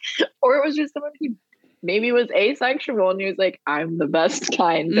like, or it was just someone who maybe was asexual and he was like, I'm the best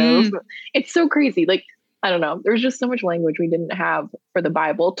kind of. It's so crazy. Like, I don't know. There's just so much language we didn't have for the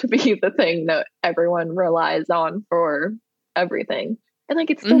Bible to be the thing that everyone relies on for everything. And like,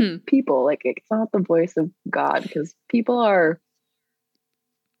 it's still people. Like, it's not the voice of God because people are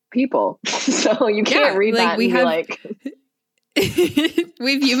people. So you can't read that and be like,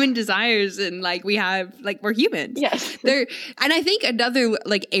 we have human desires, and like we have like we're humans. Yes. And I think another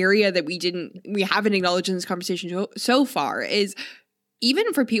like area that we haven't acknowledged in this conversation so far is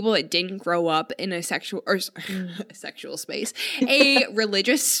even for people that didn't grow up in a sexual space, a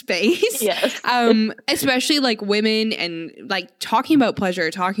religious space, yes. Especially like women, and like talking about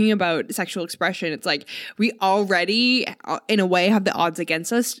pleasure, talking about sexual expression, it's like we already in a way have the odds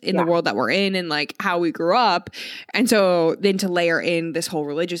against us in the world that we're in and like how we grew up. And so then to layer in this whole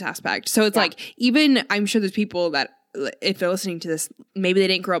religious aspect. So it's like, even I'm sure there's people that if they're listening to this, maybe they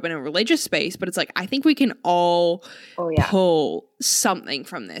didn't grow up in a religious space, but it's like, I think we can all pull something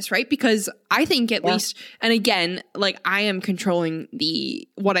from this, right? Because I think at least, and again, like I am controlling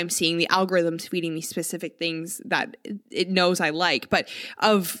what I'm seeing, the algorithm's feeding me specific things that it knows I like, but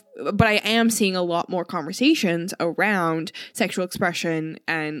I am seeing a lot more conversations around sexual expression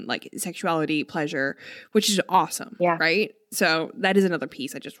and like sexuality, pleasure, which is awesome, right? So that is another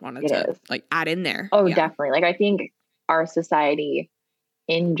piece I just wanted to like add in there. Oh, definitely. Like I think our society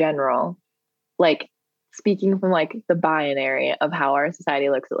in general, like speaking from like the binary of how our society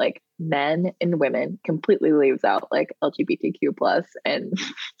looks at like men and women, completely leaves out like LGBTQ plus and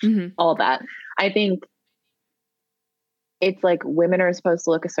all that. I think it's like women are supposed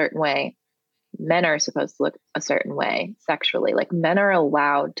to look a certain way. Men are supposed to look a certain way sexually. Like men are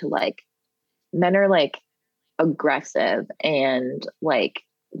allowed to men are like aggressive and like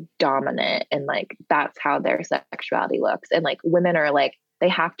dominant, and like that's how their sexuality looks. And like women are like, they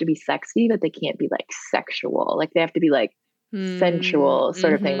have to be sexy, but they can't be like sexual. Like they have to be like sensual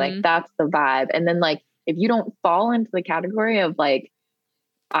sort of thing. Like that's the vibe. And then like if you don't fall into the category of like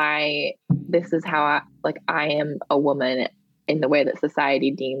this is how I am a woman in the way that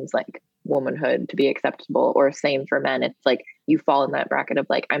society deems like womanhood to be acceptable, or same for men, it's like you fall in that bracket of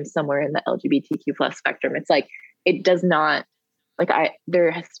like I'm somewhere in the LGBTQ plus spectrum. It's like it does not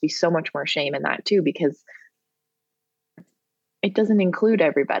there has to be so much more shame in that too, because it doesn't include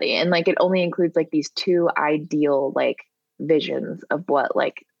everybody, and like it only includes like these two ideal like visions of what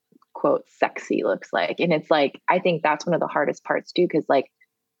like quote sexy looks like. And it's like I think that's one of the hardest parts too, because like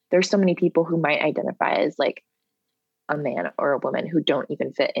there's so many people who might identify as like a man or a woman who don't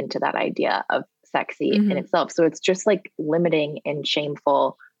even fit into that idea of sexy in itself. So it's just like limiting and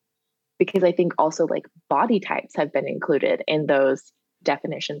shameful, because I think also like body types have been included in those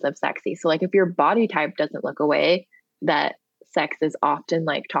definitions of sexy. So like if your body type doesn't look a way that sex is often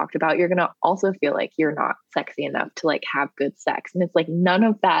like talked about, you're going to also feel like you're not sexy enough to like have good sex. And it's like none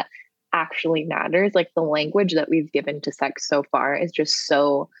of that actually matters. Like the language that we've given to sex so far is just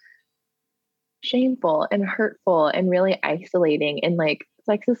so shameful and hurtful and really isolating. And like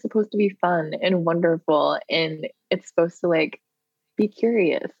sex is supposed to be fun and wonderful, and it's supposed to like be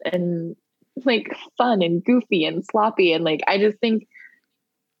curious and like fun and goofy and sloppy. And like I just think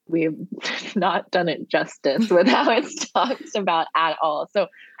we've not done it justice with how it's talked about at all. So,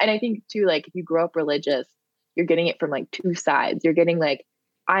 and I think too, like if you grow up religious, you're getting it from like two sides. You're getting like,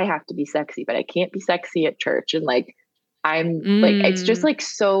 I have to be sexy, but I can't be sexy at church. And like I'm like, it's just like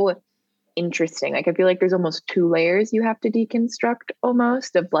so interesting. Like I feel like there's almost two layers you have to deconstruct,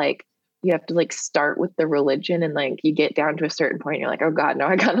 almost, of like you have to like start with the religion, and like you get down to a certain point and you're like, oh god, no,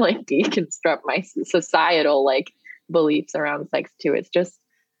 I gotta like deconstruct my societal like beliefs around sex too. It's just,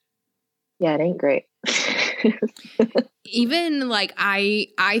 yeah, it ain't great. Even like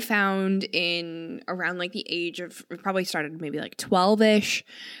I found in around like the age of, it probably started maybe like 12ish,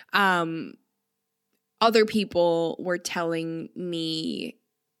 other people were telling me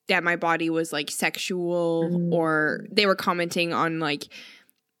that my body was like sexual, or they were commenting on like,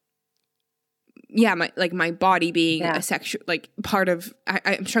 my body being a sexual, like part of,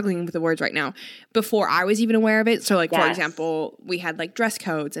 I'm struggling with the words right now, before I was even aware of it. So like, for example, we had like dress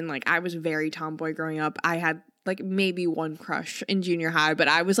codes, and like I was very tomboy growing up. I had like maybe one crush in junior high, but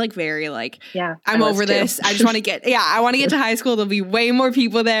I was like very like, I'm over this. I just want to get, I want to get to high school. There'll be way more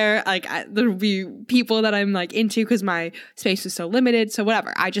people there. Like there'll be people that I'm like into, because my space was so limited. So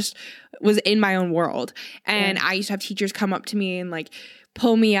whatever. I just was in my own world. And I used to have teachers come up to me and like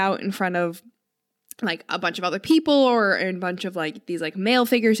pull me out in front of like a bunch of other people, or a bunch of like these like male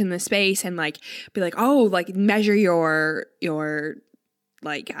figures in the space, and like be like, oh, like measure your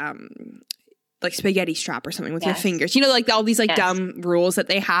like spaghetti strap or something with your fingers, you know, like all these like dumb rules that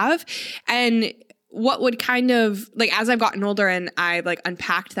they have. And what would kind of like, as I've gotten older and I like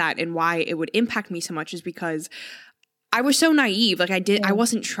unpacked that and why it would impact me so much, is because I was so naive. Like I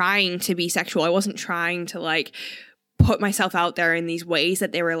wasn't trying to be sexual. I wasn't trying to like put myself out there in these ways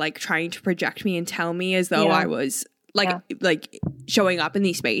that they were like trying to project me and tell me as though I was like showing up in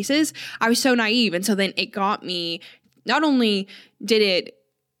these spaces. I was so naive. And so then it got me not only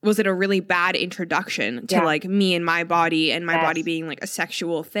was it a really bad introduction to like me and my body and my body being like a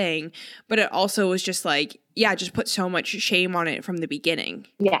sexual thing, but it also was just like, just put so much shame on it from the beginning.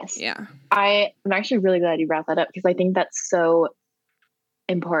 Yes. Yeah. I'm actually really glad you brought that up because I think that's so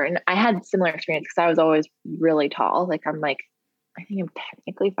important. I had similar experience because I was always really tall. Like I think I'm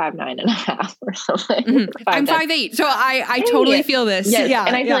technically 5'9.5" or something. Mm-hmm. I'm 5'8", so I totally feel this. Yes. Yeah.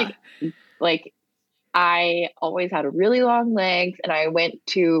 And I feel like I always had really long legs and I went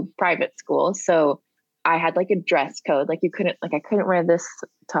to private school. So I had like a dress code. Like I couldn't wear this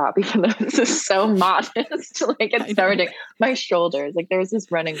top even though this is so modest. Like it's so ridiculous. My shoulders, like there was this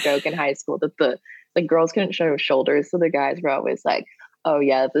running joke in high school that the girls couldn't show shoulders. So the guys were always like, oh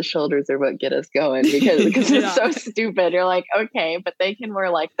yeah, the shoulders are what get us going because it's so stupid. You're like, okay, but they can wear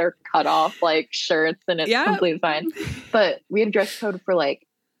like their cut off like shirts and it's completely fine. But we had a dress code for like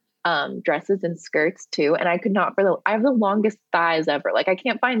dresses and skirts too. And I could not I have the longest thighs ever. Like I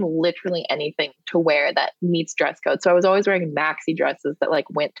can't find literally anything to wear that meets dress code. So I was always wearing maxi dresses that like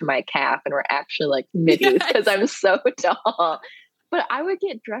went to my calf and were actually like middies because I'm so tall. But I would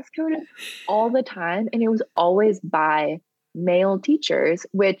get dress coded all the time. And it was always by male teachers,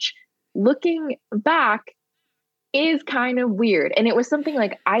 which looking back is kind of weird. And it was something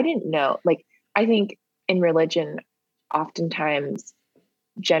like I didn't know. Like I think in religion, oftentimes,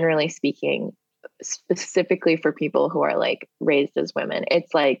 generally speaking, specifically for people who are like raised as women,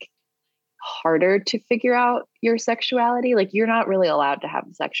 it's like harder to figure out your sexuality. Like you're not really allowed to have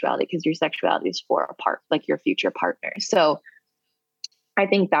sexuality because your sexuality is for like your future partner. So I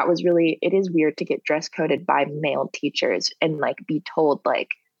think that was it is weird to get dress coded by male teachers and like be told like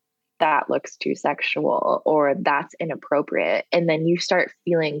that looks too sexual or that's inappropriate. And then you start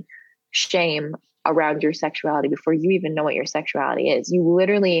feeling shame around your sexuality before you even know what your sexuality is. You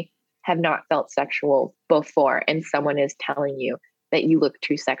literally have not felt sexual before and someone is telling you that you look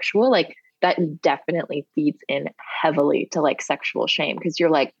too sexual. Like that definitely feeds in heavily to like sexual shame because you're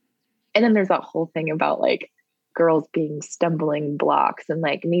like, and then there's that whole thing about like girls being stumbling blocks and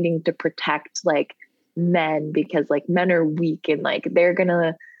like needing to protect like men because like men are weak and like they're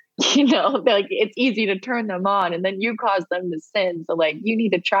gonna, like it's easy to turn them on and then you cause them to sin. So like you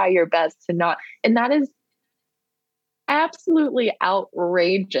need to try your best to not, and that is absolutely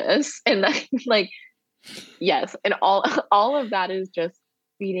outrageous. And that, like, yes. And all of that is just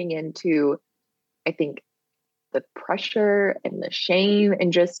feeding into, I think, the pressure and the shame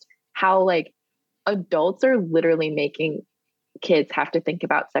and just how like adults are literally making kids have to think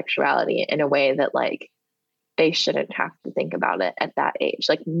about sexuality in a way that like they shouldn't have to think about it at that age.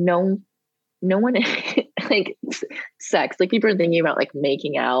 Like no one like sex, like people are thinking about like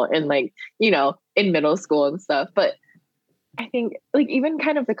making out and like, in middle school and stuff. But I think like even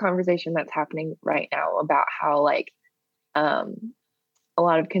kind of the conversation that's happening right now about how like a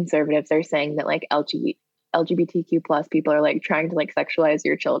lot of conservatives are saying that like LGBTQ plus people are like trying to like sexualize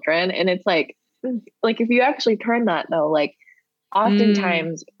your children. And it's like if you actually turn that though, like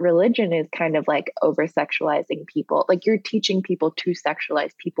oftentimes religion is kind of like over sexualizing people. Like you're teaching people to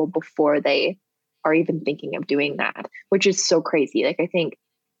sexualize people before they are even thinking of doing that, which is so crazy. Like I think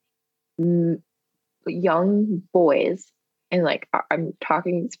young boys, and like I'm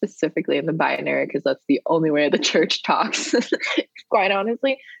talking specifically in the binary because that's the only way the church talks, quite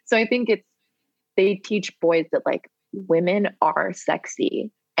honestly. So I think they teach boys that like women are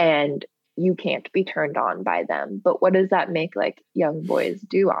sexy and you can't be turned on by them. But what does that make like young boys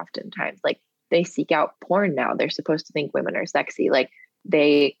do oftentimes? Like they seek out porn now. They're supposed to think women are sexy. Like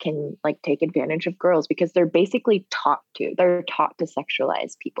they can like take advantage of girls because they're basically taught to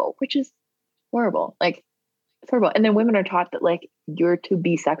sexualize people, which is horrible. Like it's horrible. And then women are taught that like you're to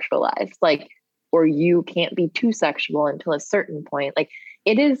be sexualized, like, or you can't be too sexual until a certain point. Like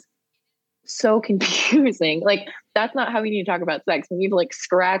it is so confusing. Like that's not how we need to talk about sex. We need to like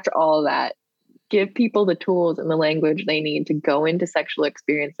scratch all of that, give people the tools and the language they need to go into sexual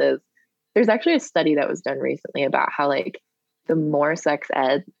experiences. There's actually a study that was done recently about how like the more sex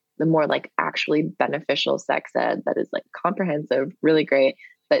ed, the more like actually beneficial sex ed that is like comprehensive, really great,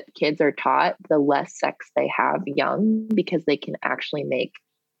 that kids are taught, the less sex they have young because they can actually make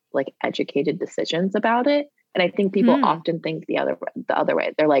like educated decisions about it. And I think people often think the other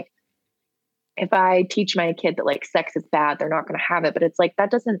way. They're like, if I teach my kid that like sex is bad, they're not going to have it. But it's like,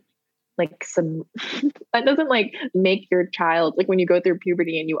 that doesn't like make your child, like when you go through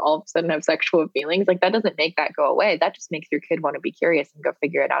puberty and you all of a sudden have sexual feelings, like that doesn't make that go away. That just makes your kid want to be curious and go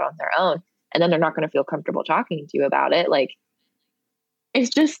figure it out on their own. And then they're not going to feel comfortable talking to you about it. Like,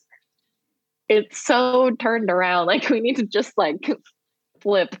 it's so turned around. Like we need to just like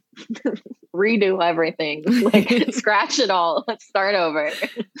flip. redo everything, like scratch it all. Let's start over.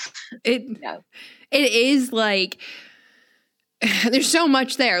 It is like, there's so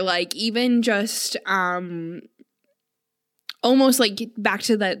much there. Like even just, almost like back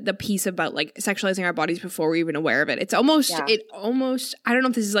to the piece about like sexualizing our bodies before we're even aware of it. It's almost, I don't know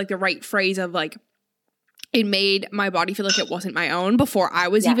if this is like the right phrase of like, it made my body feel like it wasn't my own before I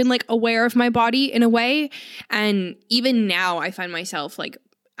was even like aware of my body in a way. And even now I find myself like,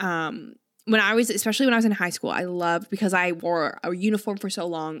 especially when I was in high school, I loved, because I wore a uniform for so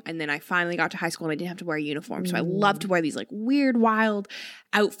long, and then I finally got to high school and I didn't have to wear a uniform. So I loved to wear these like weird, wild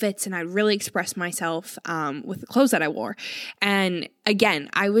outfits, and I really expressed myself with the clothes that I wore. And again,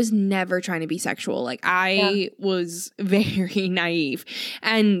 I was never trying to be sexual. Like I was very naive.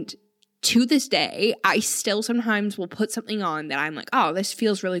 And to this day, I still sometimes will put something on that I'm like, oh, this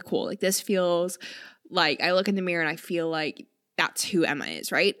feels really cool. Like this feels like, I look in the mirror and I feel like that's who Emma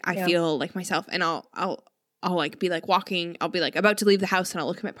is, right? I feel like myself, and I'll like be like walking, I'll be like about to leave the house, and I'll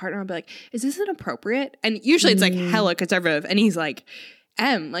look at my partner and I'll be like, is this inappropriate? And usually it's like hella conservative, and he's like,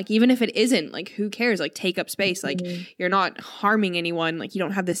 like even if it isn't, like who cares? Like take up space. Like you're not harming anyone. Like you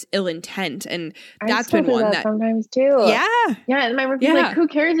don't have this ill intent. And that's been one that sometimes too. Yeah. Yeah. And my roommate's like, who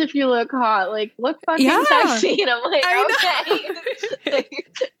cares if you look hot? Like look fucking sexy. And I'm like, okay.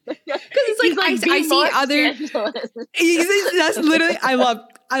 Because it's like, I see other. That's literally,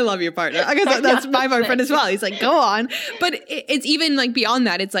 I love your partner. I guess that's my boyfriend as well. He's like, go on. But it's even like beyond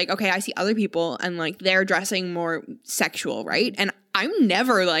that. It's like, okay, I see other people and like they're dressing more sexual, right? And I'm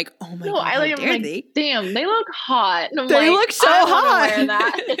never like, oh my God, I like, how dare like, they? damn, they look hot. And I'm they like, look so I hot. Wear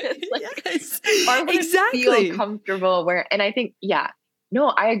that. Like, yes, I exactly. Feel comfortable wearing. And I think,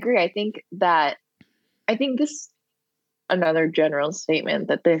 I agree. I think this, another general statement,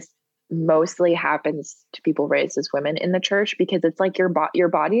 that this mostly happens to people raised as women in the church, because it's like your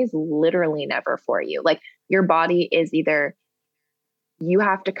body is literally never for you. Like your body is either, you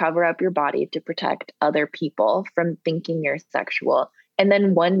have to cover up your body to protect other people from thinking you're sexual. And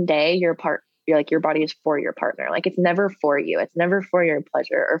then one day your body is for your partner. Like it's never for you. It's never for your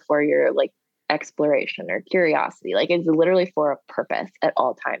pleasure or for your like exploration or curiosity. Like it's literally for a purpose at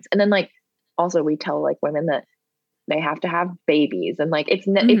all times. And then like, also we tell like women that they have to have babies, and like, it's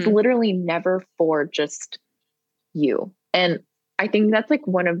literally never for just you. And I think that's like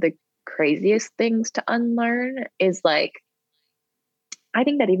one of the craziest things to unlearn is like, I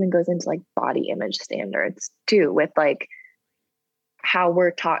think that even goes into like body image standards too, with like how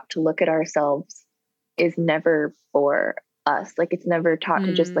we're taught to look at ourselves is never for us. Like it's never taught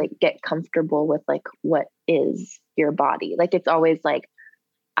to just like get comfortable with like what is your body. Like it's always like,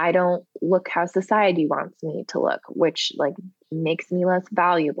 I don't look how society wants me to look, which like makes me less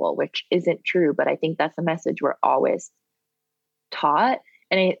valuable, which isn't true. But I think that's a message we're always taught.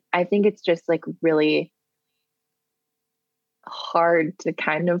 And I think it's just like really hard to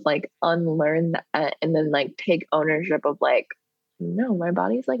kind of like unlearn that and then like take ownership of like, no, my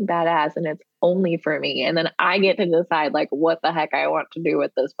body's like badass and it's only for me. And then I get to decide like what the heck I want to do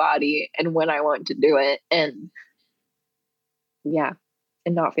with this body and when I want to do it. And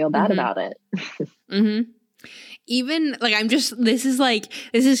and not feel bad about it. Even like, this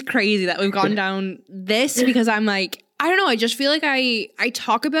is crazy that we've gone down this, because I'm like, I don't know. I just feel like I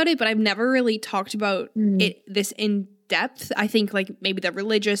talk about it, but I've never really talked about it this in depth. I think like maybe the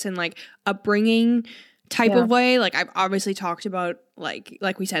religious and like upbringing type of way. Like I've obviously talked about like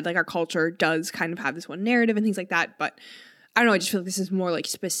we said, like our culture does kind of have this one narrative and things like that. But I don't know. I just feel like this is more like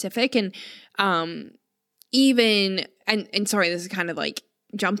specific, and even and sorry, this is kind of like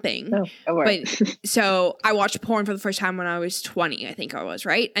jumping. But so I watched porn for the first time when I was 20, I think I was,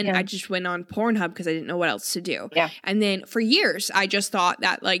 right? And I just went on Pornhub because I didn't know what else to do. And then for years I just thought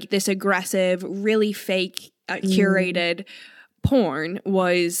that like this aggressive, really fake, curated porn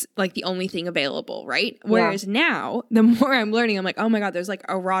was like the only thing available, right? Whereas now the more I'm learning, I'm like, oh my God, there's like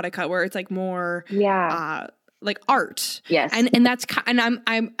erotica where it's like more like art. And that's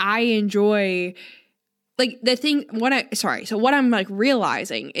I enjoy like the thing, what I'm like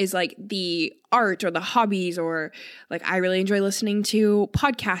realizing is like the art or the hobbies, or like I really enjoy listening to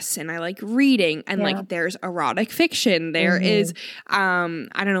podcasts and I like reading, and like there's erotic fiction, there is I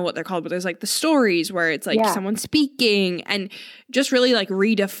don't know what they're called, but there's like the stories where it's like someone speaking, and just really like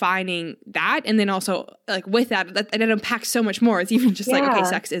redefining that. And then also like with that and it unpacks so much more. It's even just like, okay,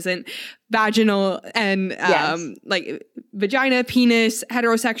 sex isn't vaginal and like vagina, penis,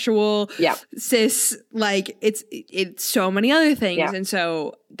 heterosexual, cis, like it's so many other things. And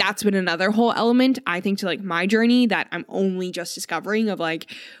so that's been another whole element, I think, to like my journey that I'm only just discovering of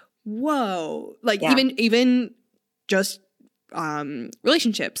like, whoa, like even just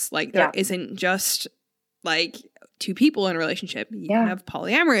relationships. Like there isn't just like two people in a relationship. You can have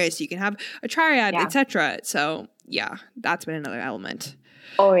polyamorous, you can have a triad, etc. So yeah, that's been another element.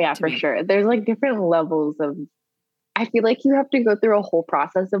 Oh yeah, for sure. There's like different levels of, I feel like you have to go through a whole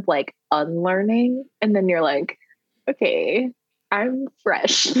process of like unlearning, and then you're like, okay, I'm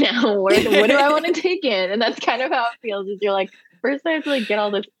fresh now. What do I want to take in? And that's kind of how it feels. Is you're like, first I have to like get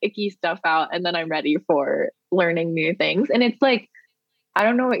all this icky stuff out, and then I'm ready for learning new things. And it's like, I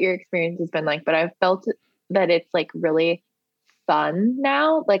don't know what your experience has been like, but I've felt that it's like really fun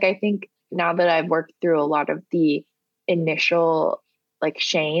now. Like I think now that I've worked through a lot of the initial like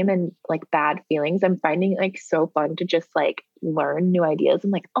shame and like bad feelings, I'm finding it like so fun to just like learn new ideas.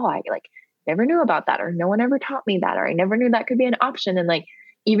 I'm like, oh, I like never knew about that, or no one ever taught me that, or I never knew that could be an option. And like,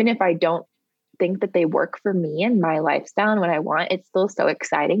 even if I don't think that they work for me and my lifestyle and what I want, it's still so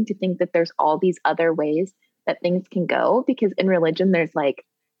exciting to think that there's all these other ways that things can go. Because in religion, there's like,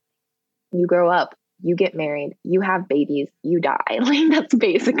 you grow up, you get married, you have babies, you die. Like that's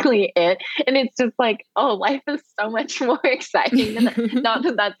basically it. And it's just like, oh, life is so much more exciting than that. Not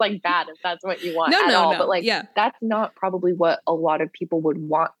that that's like bad if that's what you want at all. But like, that's not probably what a lot of people would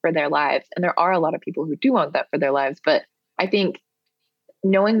want for their lives. And there are a lot of people who do want that for their lives. But I think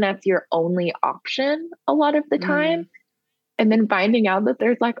knowing that's your only option a lot of the time, and then finding out that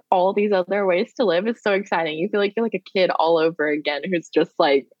there's like all these other ways to live is so exciting. You feel like you're like a kid all over again who's just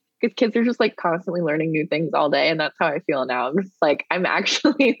like, because kids are just like constantly learning new things all day. And that's how I feel now. I'm just like, I'm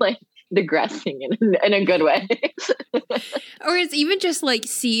actually like digressing in a good way. Or it's even just like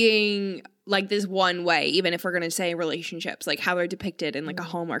seeing like this one way, even if we're going to say relationships, like how they're depicted in like a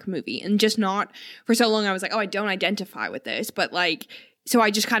Hallmark movie. And just not, for so long I was like, oh, I don't identify with this. But like, so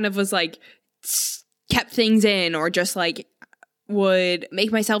I just kind of was like, kept things in, or just like would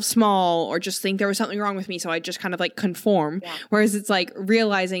make myself small, or just think there was something wrong with me, so I just kind of like conform. Whereas it's like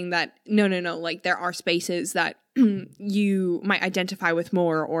realizing that no, like there are spaces that you might identify with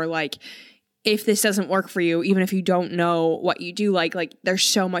more, or like if this doesn't work for you, even if you don't know what you do like there's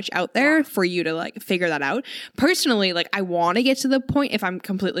so much out there for you to like figure that out. Personally, like I want to get to the point, if I'm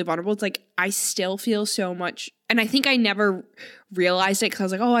completely vulnerable, it's like I still feel so much, and I think I never realized it because I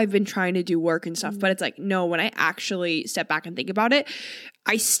was like, oh, I've been trying to do work and stuff. But it's like, no, when I actually step back and think about it,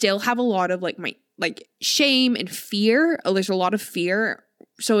 I still have a lot of like my like shame and fear. There's a lot of fear.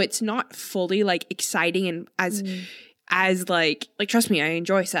 So it's not fully like exciting and as like trust me, I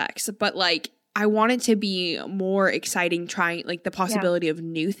enjoy sex, but like I want it to be more exciting, trying like the possibility of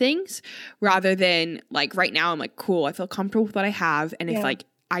new things, rather than like right now I'm like, cool, I feel comfortable with what I have, and if like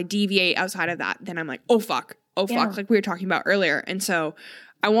I deviate outside of that, then I'm like, oh fuck, like we were talking about earlier. And so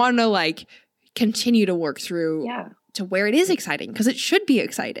I want to like continue to work through to where it is exciting, because it should be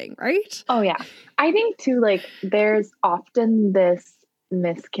exciting, right? Oh yeah. I think too, like there's often this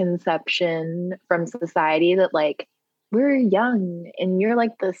misconception from society that like we're young and you're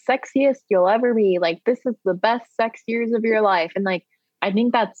like the sexiest you'll ever be. Like this is the best sex years of your life. And like, I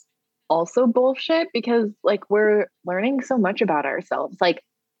think that's also bullshit, because like we're learning so much about ourselves. Like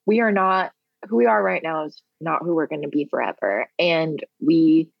we are not, who we are right now is not who we're going to be forever. And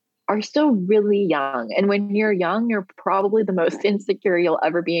we are still really young. And when you're young, you're probably the most insecure you'll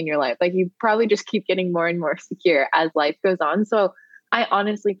ever be in your life. Like you probably just keep getting more and more secure as life goes on. So I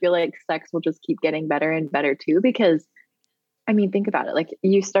honestly feel like sex will just keep getting better and better too, because I mean, think about it. Like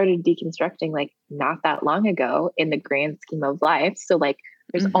you started deconstructing like not that long ago in the grand scheme of life. So like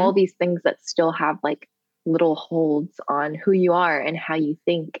there's all these things that still have like little holds on who you are and how you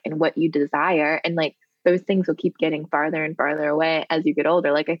think and what you desire. And like those things will keep getting farther and farther away as you get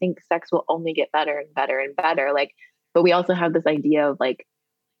older. Like I think sex will only get better and better and better. Like, but we also have this idea of like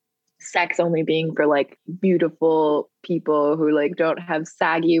sex only being for like beautiful people who like don't have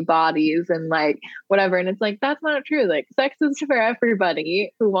saggy bodies and like whatever. And it's like, that's not true. Like sex is for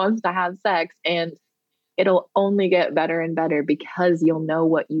everybody who wants to have sex, and it'll only get better and better because you'll know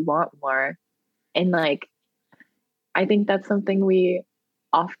what you want more. And like, I think that's something we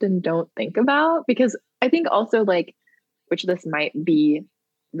often don't think about, because I think also like, which this might be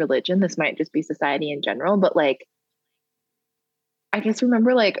religion, this might just be society in general, but like, I just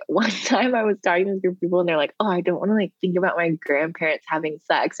remember like one time I was talking to this group of people and they're like, oh, I don't want to like think about my grandparents having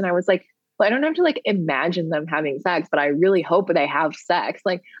sex. And I was like, well, I don't have to like imagine them having sex, but I really hope they have sex.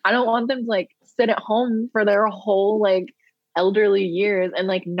 Like, I don't want them to like sit at home for their whole like elderly years and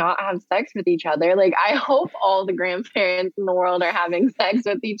like not have sex with each other. Like, I hope all the grandparents in the world are having sex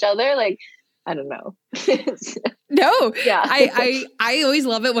with each other. Like, I don't know. No. Yeah. I always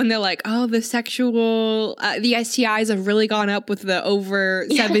love it when they're like, oh, the STIs have really gone up with the over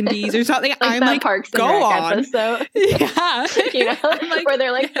 70s or something. Like I'm that like, Parks and go Rec on. episode. Yeah. You know, like, where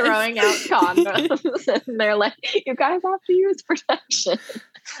they're like yes. throwing out condoms and they're like, you guys have to use protection.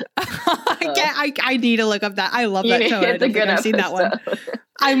 I need to look up that. I love that show. It's a good I've seen that one.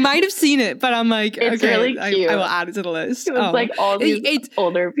 I might have seen it, but I'm like, it's okay, really cute. I will add it to the list. It was like all these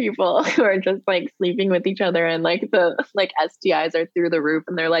older people who are just like sleeping with each other, and like the like STIs are through the roof,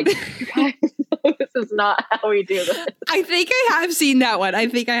 and they're like, guys, this is not how we do this. I think I have seen that one. I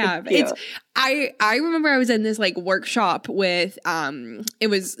think I have. I remember I was in this like workshop with it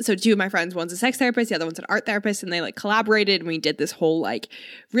was so two of my friends, one's a sex therapist, the other one's an art therapist, and they like collaborated and we did this whole like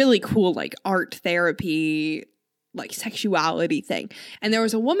really cool like art therapy like sexuality thing. And there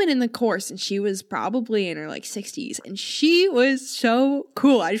was a woman in the course and she was probably in her like 60s and she was so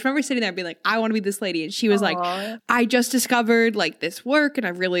cool. I just remember sitting there and being like, I want to be this lady. And she was like, I just discovered like this work and I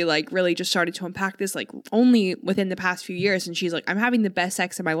really just started to unpack this like only within the past few years. And she's like, I'm having the best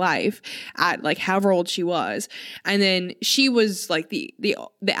sex of my life at like however old she was. And then she was like the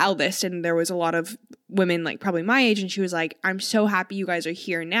eldest, and there was a lot of women like probably my age, and she was like, I'm so happy you guys are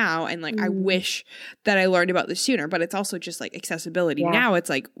here now, and like I wish that I learned about this sooner. But it's also just like accessibility. Now it's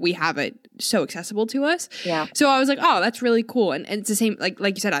like we have it so accessible to us. So I was like, oh, that's really cool. And it's the same, like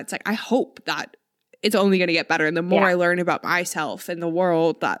you said, it's like I hope that it's only going to get better, and the more I learn about myself and the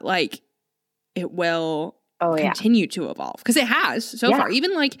world, that like it will continue to evolve, because it has so far.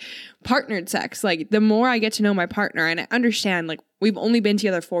 Even like partnered sex, like the more I get to know my partner, and I understand like we've only been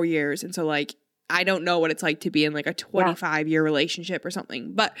together 4 years, and so like I don't know what it's like to be in like a 25-year relationship or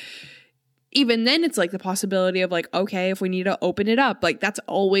something. But even then it's like the possibility of like, okay, if we need to open it up, like that's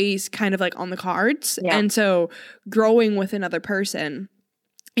always kind of like on the cards. And so growing with another person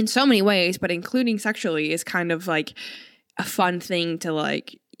in so many ways, but including sexually, is kind of like a fun thing to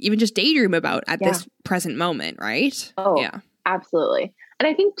like even just daydream about at this present moment, right? Oh, yeah, absolutely. And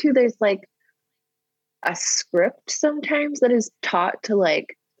I think too, there's like a script sometimes that is taught to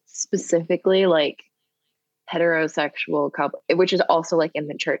like specifically like heterosexual couple, which is also like in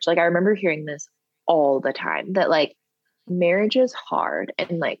the church. Like I remember hearing this all the time, that like marriage is hard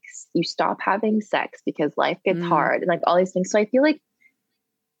and like you stop having sex because life gets hard and like all these things. So I feel like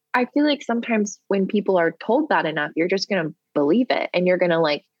sometimes when people are told that enough, you're just going to believe it, and you're going to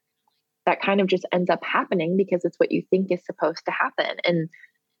like, that kind of just ends up happening because it's what you think is supposed to happen. And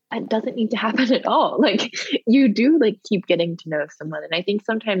that doesn't need to happen at all. Like you do like keep getting to know someone. And I think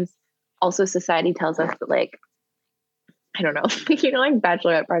sometimes also society tells us that like, I don't know, you know, like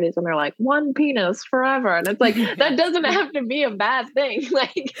bachelorette parties when they're like one penis forever. And it's like, that doesn't have to be a bad thing.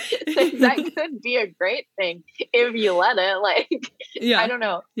 Like that could be a great thing if you let it. Like, I don't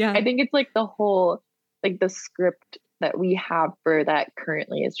know. I think it's like the whole, like the script that we have for that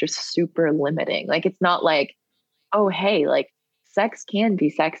currently is just super limiting. Like, it's not like, oh, hey, like sex can be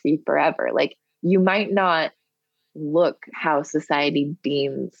sexy forever. Like you might not look how society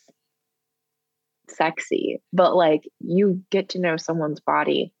deems sexy, but like you get to know someone's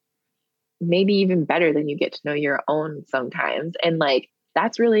body maybe even better than you get to know your own sometimes. And like,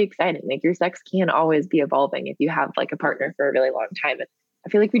 that's really exciting. Like your sex can always be evolving if you have like a partner for a really long time. And I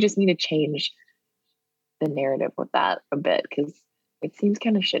feel like we just need to change the narrative with that a bit, because it seems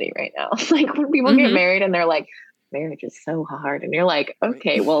kind of shitty right now. Like when people get married and they're like, marriage is so hard, and you're like,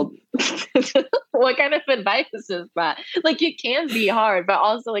 okay, well, what kind of advice is that? Like it can be hard, but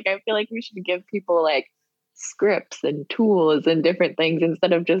also like I feel like we should give people like scripts and tools and different things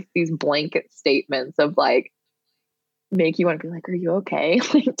instead of just these blanket statements of like make you want to be like, are you okay?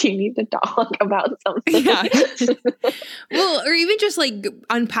 Like, do you need to talk about something? Well, or even just like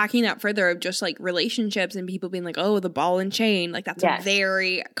unpacking that further of just like relationships and people being like, oh, the ball and chain. Like that's a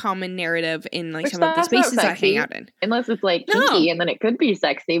very common narrative in like some of the spaces I hang out in. Unless it's like kinky, and then it could be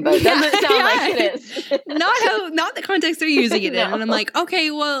sexy, but it doesn't sound like it is. not the context they're using it in. And I'm like,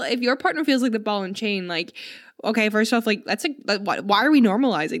 okay, well, if your partner feels like the ball and chain, like, okay, first off, like that's why are we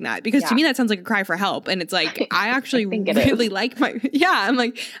normalizing that? Because to me that sounds like a cry for help, and it's like I actually really like my I'm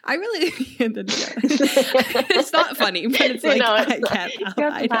like I really it's not funny, but it's like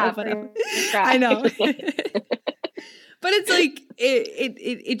I know. But it's like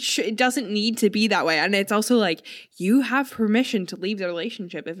it doesn't need to be that way, and it's also like you have permission to leave the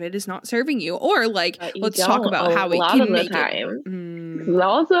relationship if it is not serving you, or like let's talk about how we can make it. There's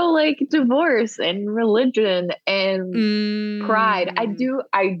also like divorce and religion and pride. I do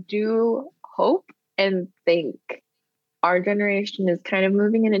hope and think our generation is kind of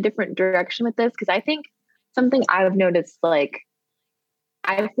moving in a different direction with this, because I think something I've noticed, like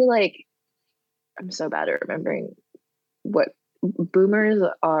I feel like I'm so bad at remembering what boomers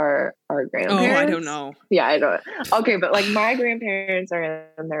are our grandparents. Oh, I don't know. Yeah, I don't. Okay, but like my grandparents are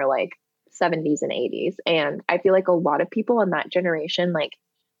in their like 70s and 80s, and I feel like a lot of people in that generation like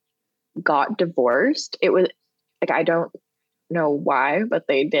got divorced. It was like, I don't know why, but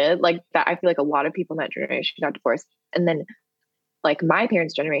they did. Like that, I feel like a lot of people in that generation got divorced. And then like my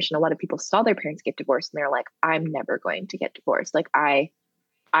parents' generation, a lot of people saw their parents get divorced and they're like, I'm never going to get divorced. Like I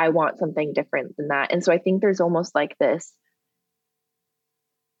want something different than that. And so I think there's almost like this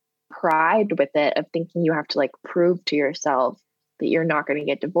pride with it of thinking you have to like prove to yourself that you're not going to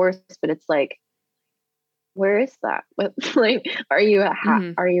get divorced. But it's like, where is that? Like, are you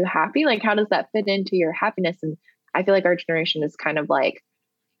happy? Like, how does that fit into your happiness? And I feel like our generation is kind of like,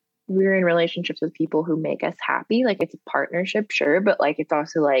 we're in relationships with people who make us happy. Like it's a partnership, sure. But like, it's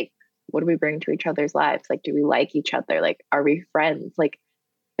also like, what do we bring to each other's lives? Like, do we like each other? Like, are we friends? Like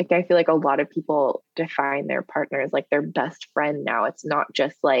I feel like a lot of people define their partner as like their best friend now. It's not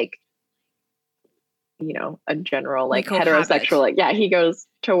just like, you know, a general like heterosexual, like, yeah, he goes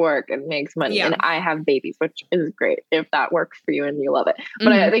to work and makes money and I have babies, which is great if that works for you and you love it.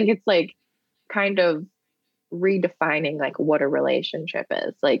 But I think it's like kind of redefining like what a relationship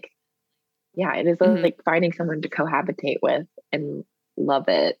is. Like, yeah, it is like finding someone to cohabitate with and love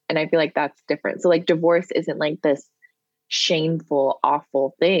it. And I feel like that's different. So like divorce isn't like this shameful,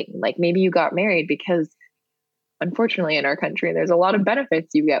 awful thing. Like maybe you got married because unfortunately in our country, there's a lot of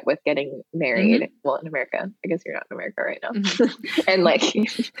benefits you get with getting married. Well, in America, I guess you're not in America right now. And like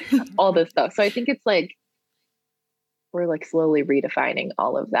all this stuff. So I think it's like, we're like slowly redefining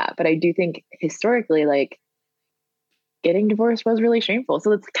all of that. But I do think historically, like getting divorced was really shameful.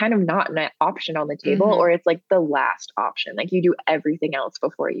 So it's kind of not an option on the table, or it's like the last option. Like you do everything else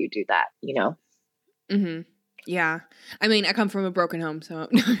before you do that, you know? Yeah. I mean, I come from a broken home, so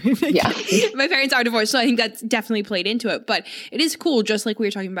my parents are divorced, so I think that's definitely played into it. But it is cool, just like we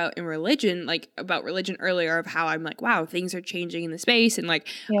were talking about in religion, like about religion earlier, of how I'm like, wow, things are changing in the space, and like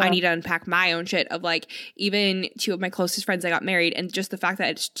I need to unpack my own shit of like, even two of my closest friends that got married, and just the fact that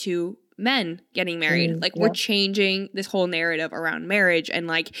it's two men getting married, like we're changing this whole narrative around marriage. And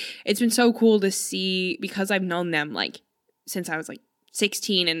like it's been so cool to see, because I've known them like since I was like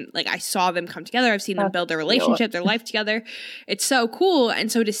 16, and like I saw them come together. I've seen them build their relationship, their life together. It's so cool. And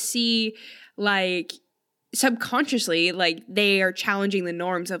so to see like subconsciously, like they are challenging the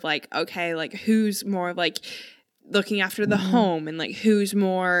norms of like, okay, like who's more of like looking after the home, and like who's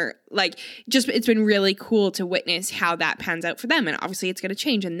more like, just it's been really cool to witness how that pans out for them. And obviously it's going to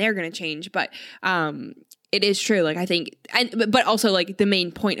change and they're going to change, but it is true. Like I think, but also like the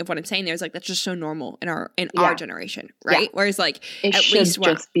main point of what I'm saying there is like, that's just so normal in our generation, right? Whereas like it at should least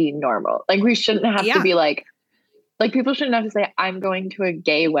just be normal. Like we shouldn't have to be like people shouldn't have to say, I'm going to a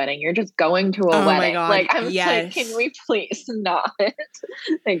gay wedding. You're just going to a wedding. Like I'm like, can we please not?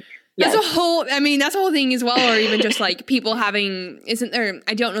 Like that's a whole, I mean, that's a whole thing as well. Or even just like people having, isn't there,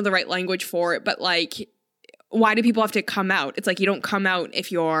 I don't know the right language for it, but like, why do people have to come out? It's like you don't come out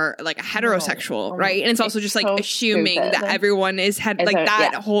if you're like a heterosexual, right? And it's also just like so assuming that everyone is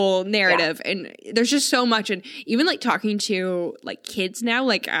that whole narrative. And there's just so much. And even like talking to like kids now,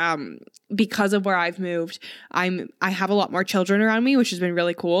 like because of where I've moved, I have a lot more children around me, which has been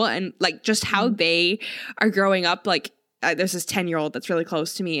really cool. And like just how they are growing up, like there's this 10-year-old that's really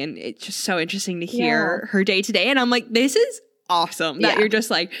close to me, and it's just so interesting to hear her day to day. And I'm like, this is awesome that you're just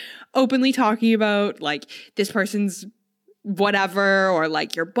like openly talking about like this person's whatever, or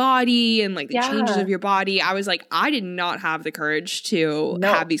like your body and like the changes of your body. I was like, I did not have the courage to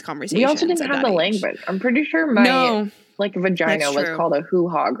have these conversations. We also didn't have the language. I'm pretty sure my like vagina was called a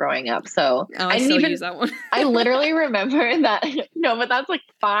hoo-ha growing up. So I didn't even use that one. I literally remember that. No, but that's like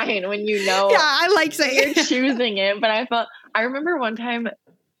fine when you know. Yeah, I like saying you're choosing it. But I remember one time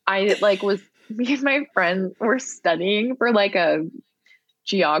I like was, because my friends were studying for like a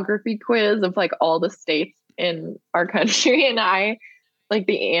geography quiz of like all the states in our country, and I like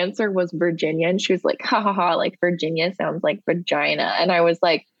the answer was Virginia, and she was like, ha ha ha, like Virginia sounds like vagina. And I was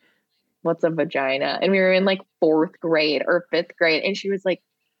like, what's a vagina? And we were in like 4th grade or 5th grade, and she was like,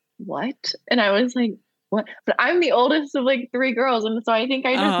 what? And I was like, what? But I'm the oldest of like 3 girls, and so I think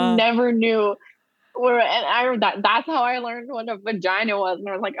I just never knew that's how I learned what a vagina was. And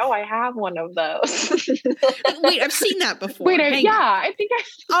I was like, oh, I have one of those. Wait, I've seen that before. Wait, I think I've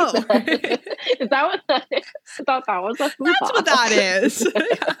seen that. Is that what that is? I thought that was a hoo-ha. That's what that is.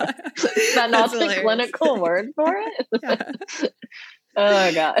 Is that not the clinical word for it? Oh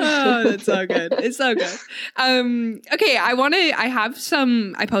my god. Oh, that's so good. It's so good. Okay,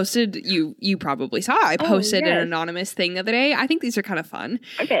 I posted, you probably saw, I posted an anonymous thing the other day. I think these are kind of fun.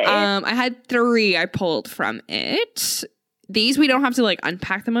 Okay. I had 3 I pulled from it. These we don't have to like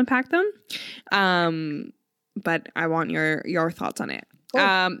unpack them. But I want your thoughts on it.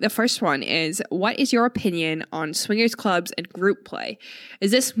 Cool. The first one is, what is your opinion on swingers clubs and group play?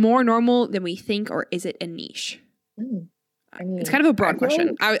 Is this more normal than we think, or is it a niche? I mean, it's kind of a broad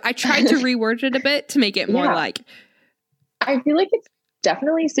question. I tried to reword it a bit to make it more like. I feel like it's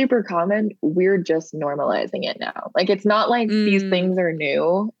definitely super common. We're just normalizing it now. Like, it's not like these things are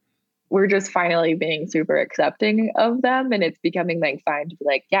new. We're just finally being super accepting of them, and it's becoming like fine to be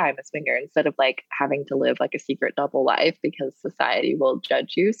like, yeah, I'm a swinger, instead of like having to live like a secret double life because society will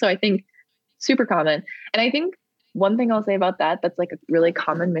judge you. So I think super common. And I think one thing I'll say about that's like a really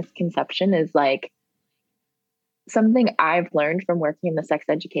common misconception is like, something I've learned from working in the sex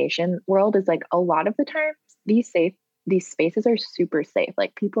education world is like, a lot of the times these spaces are super safe.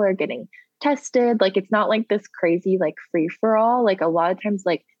 Like, people are getting tested. Like, it's not like this crazy like free for all. Like, a lot of times,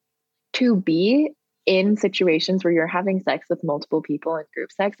 like, to be in situations where you're having sex with multiple people in group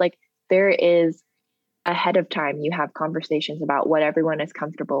sex, like, there is ahead of time, you have conversations about what everyone is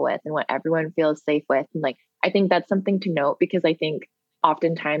comfortable with and what everyone feels safe with. And like, I think that's something to note, because I think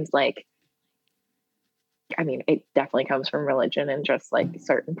oftentimes, like, I mean, it definitely comes from religion and just like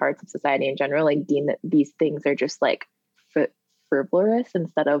certain parts of society in general, like, deem that these things are just like frivolous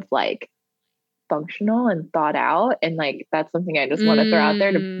instead of like functional and thought out. And like, that's something I just want to throw out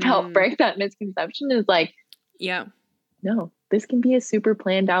there to help break that misconception, is like, no, this can be a super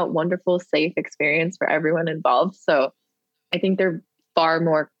planned out, wonderful, safe experience for everyone involved. So I think they're far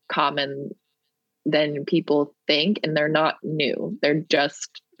more common than people think, and they're not new. They're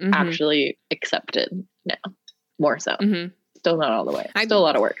just actually accepted now, more so. Still not all the way. Still a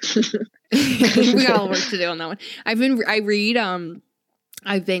lot of work. We got all the work to do on that one. I've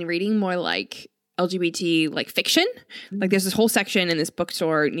been reading more like LGBT like fiction. Like, there's this whole section in this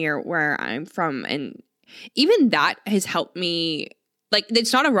bookstore near where I'm from, and even that has helped me. Like,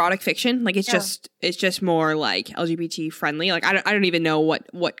 it's not erotic fiction. Like, it's just more like LGBT friendly. Like, I don't even know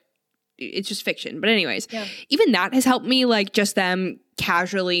what it's just fiction. But anyways, even that has helped me, like, just them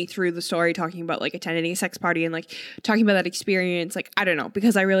casually through the story talking about like attending a sex party and like talking about that experience. Like, I don't know,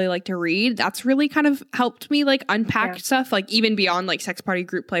 because I really like to read, that's really kind of helped me like unpack stuff, like even beyond like sex party,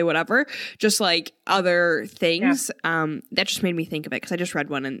 group play, whatever, just like other things. That just made me think of it, because I just read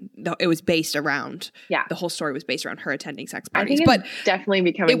one and it was based around the whole story was based around her attending sex parties. But definitely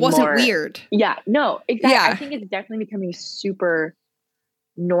becoming, it wasn't weird. No, exactly. I think it's definitely becoming super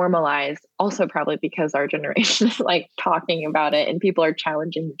normalized, also probably because our generation is like talking about it, and people are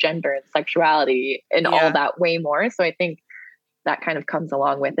challenging gender and sexuality and all that way more. So I think that kind of comes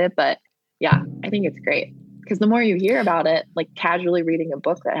along with it. But yeah, I think it's great, because the more you hear about it, like casually reading a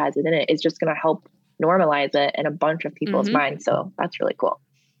book that has it in it is just going to help normalize it in a bunch of people's minds. So that's really cool.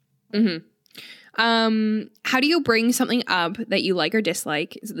 How do you bring something up that you like or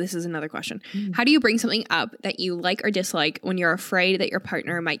dislike? This is another question. How do you bring something up that you like or dislike when you're afraid that your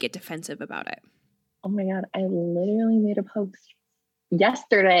partner might get defensive about it? Oh my God. I literally made a post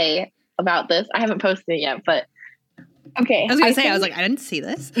yesterday about this. I haven't posted it yet, but okay. I was going to say, I was like, I didn't see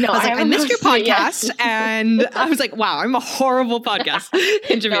this. No, I was like, I missed your podcast. And I was like, wow, I'm a horrible podcast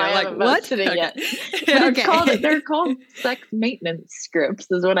interviewer. No, like, what? It yet. But they're called sex maintenance scripts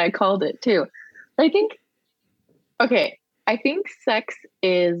is what I called it too. I think sex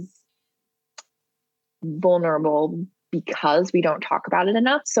is vulnerable because we don't talk about it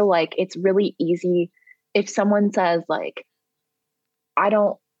enough. So like, it's really easy if someone says like, I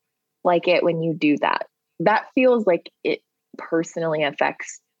don't like it when you do that. That feels like it personally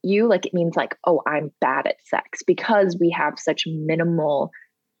affects you. Like, it means like, oh, I'm bad at sex, because we have such minimal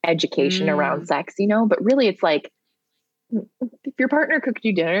education around sex, but really it's like, if your partner cooked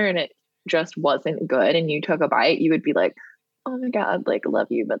you dinner and it just wasn't good and you took a bite, you would be like, oh my God, like, love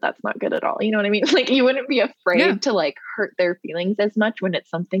you, but that's not good at all. You know what I mean? Like, you wouldn't be afraid to like hurt their feelings as much when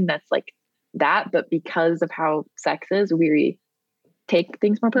it's something that's like that. But because of how sex is, we take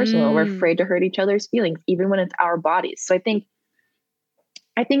things more personal. We're afraid to hurt each other's feelings, even when it's our bodies. So I think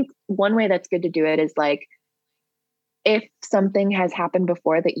one way that's good to do it is like, if something has happened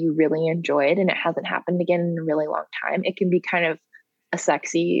before that you really enjoyed and it hasn't happened again in a really long time, it can be kind of a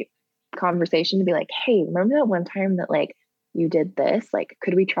sexy conversation to be like, hey, remember that one time that like you did this? Like,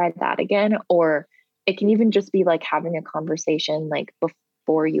 could we try that again? Or it can even just be like having a conversation like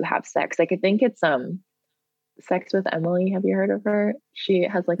before you have sex. Like, I think it's Sex with Emily. Have you heard of her? She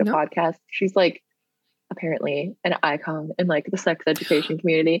has like a podcast. She's like apparently an icon in like the sex education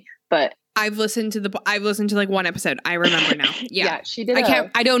community, but I've listened to like one episode. I remember now. Yeah. she did.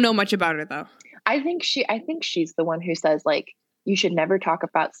 I don't know much about her though. I think she's the one who says like you should never talk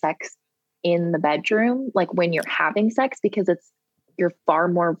about sex in the bedroom, like when you're having sex, because you're far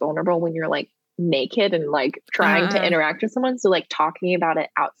more vulnerable when you're like naked and like trying to interact with someone. So like talking about it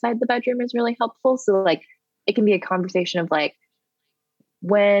outside the bedroom is really helpful. So like it can be a conversation of like,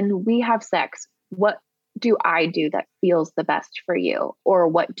 when we have sex, what do I do that feels the best for you? Or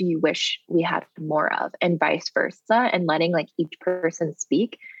what do you wish we had more of? And vice versa. And letting like each person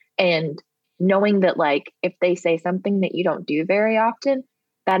speak, and knowing that like if they say something that you don't do very often,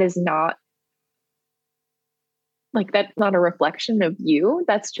 that is not like, that's not a reflection of you.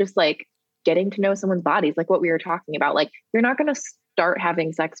 That's just like getting to know someone's bodies, like what we were talking about. Like you're not going to start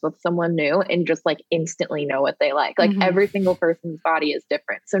having sex with someone new and just like instantly know what they like. Like every single person's body is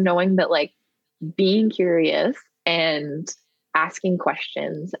different. So knowing that like being curious and asking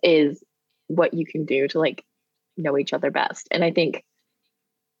questions is what you can do to like know each other best. And I think,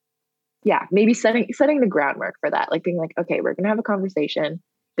 yeah, maybe setting the groundwork for that, like being like, okay, we're going to have a conversation.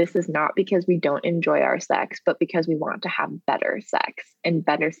 This is not because we don't enjoy our sex, but because we want to have better sex, and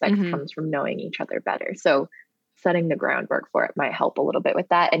better sex comes from knowing each other better. So setting the groundwork for it might help a little bit with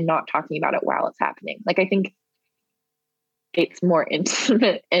that, and not talking about it while it's happening. Like, I think it's more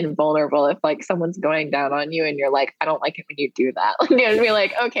intimate and vulnerable if like someone's going down on you and you're like, I don't like it when you do that. Like, you're gonna be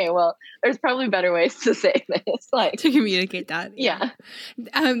like, okay, well, there's probably better ways to say this, like to communicate that. Yeah.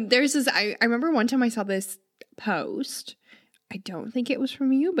 There's this, I remember one time I saw this post. I don't think it was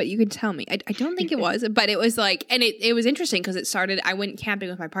from you, but you can tell me. I don't think it was, but it was like, and it was interesting because it started, I went camping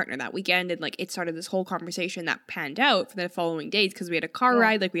with my partner that weekend, and like it started this whole conversation that panned out for the following days because we had a car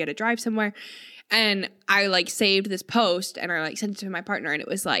ride, like we had to drive somewhere. And I like saved this post and I like sent it to my partner, and it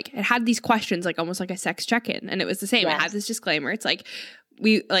was like, it had these questions, like almost like a sex check-in. And it was the same. It had this disclaimer. It's like,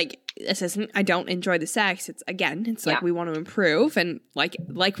 we like, this isn't, I don't enjoy the sex. It's again, it's like, we want to improve. And like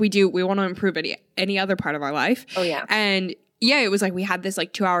we do, we want to improve any other part of our life. Oh yeah. And yeah, it was like we had this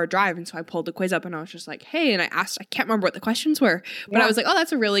like 2-hour drive, and so I pulled the quiz up and I was just like, hey, and I asked, I can't remember what the questions were, but I was like, oh,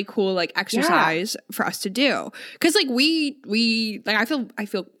 that's a really cool like exercise for us to do. Cause like we like, I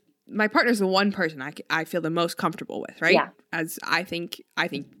feel my partner's the one person I feel the most comfortable with, right? Yeah. As I think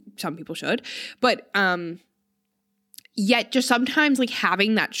some people should, but yet just sometimes like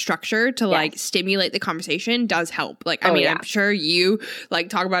having that structure to like stimulate the conversation does help. Like, I mean, I'm sure you like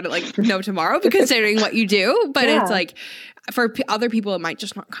talk about it like no tomorrow considering what you do, but it's like for other people, it might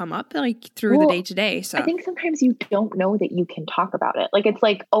just not come up like through the day to day. So I think sometimes you don't know that you can talk about it. Like, it's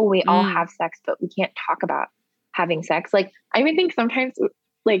like, oh, we all have sex, but we can't talk about having sex. Like, I even think sometimes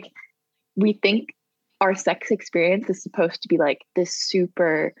like we think our sex experience is supposed to be like this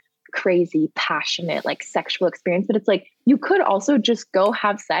super crazy, passionate, like sexual experience. But it's like, you could also just go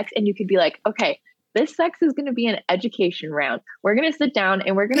have sex and you could be like, okay, this sex is going to be an education round. We're going to sit down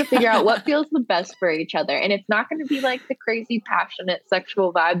and we're going to figure out what feels the best for each other. And it's not going to be like the crazy, passionate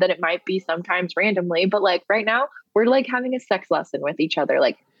sexual vibe that it might be sometimes randomly. But like right now, we're like having a sex lesson with each other.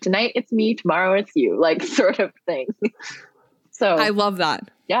 Like tonight it's me, tomorrow it's you, like sort of thing. So I love that.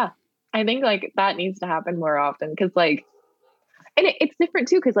 Yeah. I think like that needs to happen more often, because like, and it's different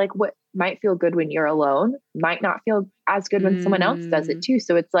too, because like what might feel good when you're alone might not feel as good when someone else does it too.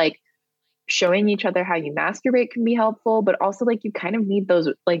 So it's like showing each other how you masturbate can be helpful, but also like you kind of need those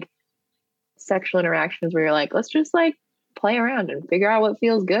like sexual interactions where you're like, let's just like play around and figure out what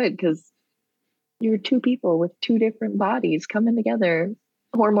feels good, because you're two people with two different bodies coming together,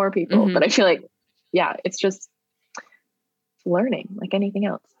 or more people. But I feel like, yeah, it's just learning like anything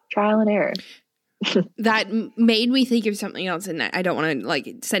else, trial and error. That made me think of something else, and I don't want to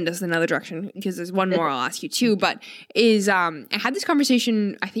like send us another direction because there's one more I'll ask you too, but is I had this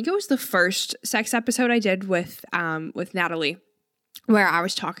conversation, I think it was the first sex episode I did with Natalie, where I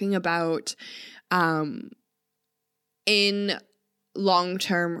was talking about in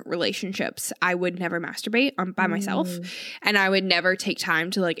long-term relationships, I would never masturbate by myself, and I would never take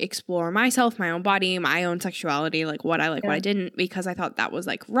time to like explore myself, my own body, my own sexuality, like what I like, what I didn't, because I thought that was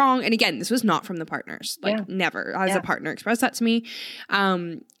like wrong. And again, this was not from the partners, like never has a partner expressed that to me.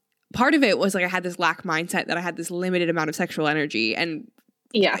 Part of it was like I had this lack mindset that I had this limited amount of sexual energy, and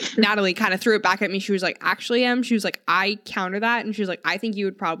Natalie kind of threw it back at me. She was like, actually, she was like, I counter that. And she was like, I think you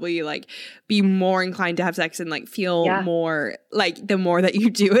would probably like be more inclined to have sex and like feel more like the more that you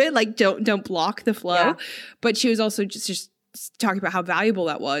do it, like don't block the flow. But she was also just talking about how valuable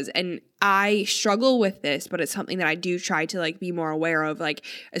that was. And I struggle with this, but it's something that I do try to like be more aware of, like,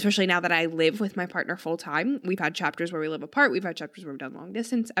 especially now that I live with my partner full time. We've had chapters where we live apart. We've had chapters where we've done long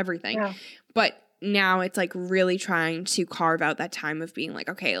distance, everything. But now it's like really trying to carve out that time of being like,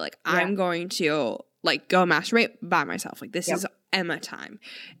 okay, like I'm going to like go masturbate by myself. Like this is Emma time.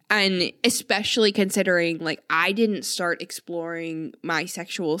 And especially considering like I didn't start exploring my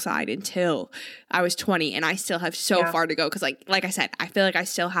sexual side until I was 20, and I still have so far to go. Cause like I said, I feel like I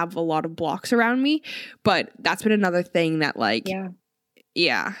still have a lot of blocks around me, but that's been another thing that like,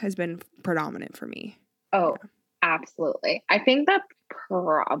 has been predominant for me. Oh, absolutely. I think that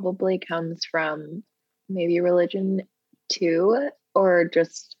probably comes from maybe religion too, or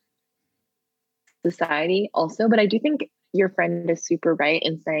just society also. But I do think your friend is super right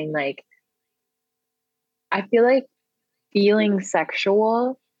in saying like, I feel like feeling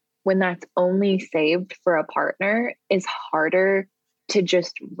sexual when that's only saved for a partner is harder to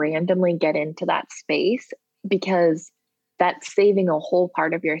just randomly get into that space, because that's saving a whole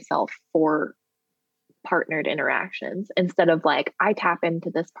part of yourself for partnered interactions, instead of like, I tap into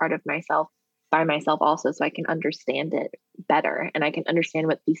this part of myself by myself also, so I can understand it better, and I can understand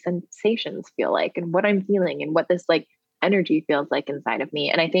what these sensations feel like and what I'm feeling and what this like energy feels like inside of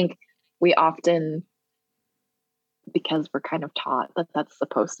me. And I think we often, because we're kind of taught that that's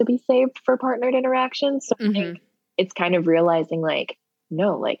supposed to be saved for partnered interactions, so I think it's kind of realizing like,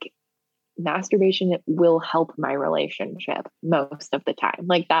 no, like masturbation will help my relationship most of the time.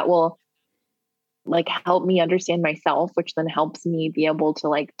 Like that will like help me understand myself, which then helps me be able to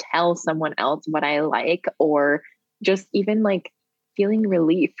like tell someone else what I like, or just even like feeling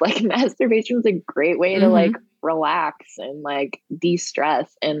relief. Like masturbation is a great way to like relax and like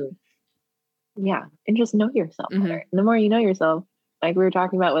de-stress and just know yourself better. And the more you know yourself, like we were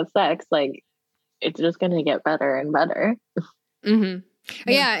talking about with sex, like it's just going to get better and better.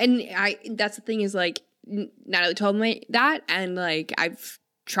 Yeah. And that's the thing is like Natalie told me that, and like I've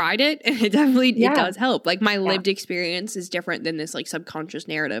tried it, and it definitely it does help. Like my lived experience is different than this like subconscious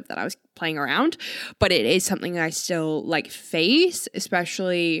narrative that I was playing around, but it is something I still like face,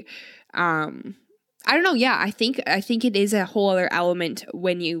 especially I don't know. Yeah, I think it is a whole other element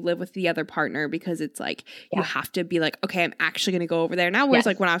when you live with the other partner, because it's like you have to be like, okay, I'm actually going to go over there now. Whereas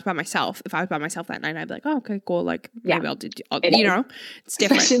like when I was by myself, if I was by myself that night, I'd be like, oh, okay, cool. Like maybe I'll do, you know, it's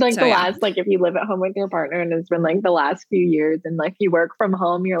different. Especially like the last, like if you live at home with your partner and it's been like the last few years and like you work from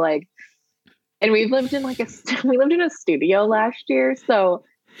home, you're like, and we lived in a studio last year. So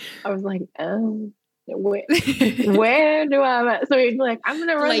I was like, oh. Where do I? So he's like, I'm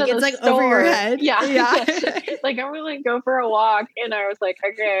gonna run like to it's the like store. over your head. Yeah. Like I'm gonna like go for a walk, and I was like,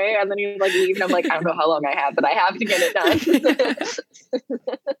 okay. And then he was like, leave, and I'm like, I don't know how long I have, but I have to get it done.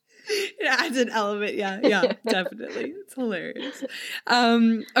 It adds an element. Yeah, definitely. It's hilarious.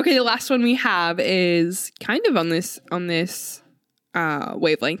 Okay, the last one we have is kind of on this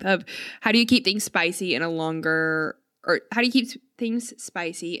wavelength of how do you keep things spicy in a longer, or how do you keep things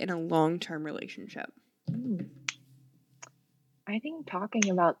spicy in a long-term relationship? I think talking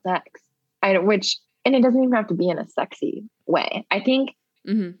about sex, and it doesn't even have to be in a sexy way. I think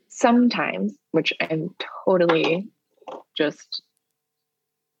sometimes, which I'm totally just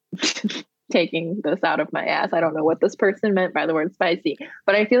taking this out of my ass. I don't know what this person meant by the word spicy,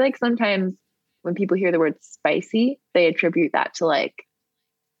 but I feel like sometimes when people hear the word spicy, they attribute that to like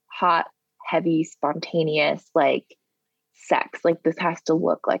hot, heavy, spontaneous, like sex. Like this has to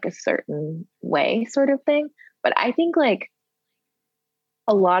look like a certain way sort of thing. But I think like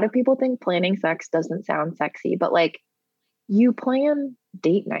a lot of people think planning sex doesn't sound sexy, but like you plan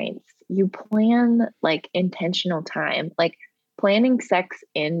date nights, you plan like intentional time, like planning sex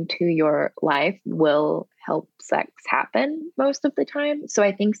into your life will help sex happen most of the time. So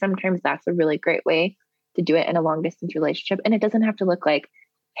I think sometimes that's a really great way to do it in a long distance relationship. And it doesn't have to look like,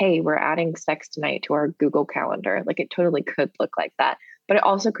 hey, we're adding sex tonight to our Google Calendar. Like it totally could look like that. But it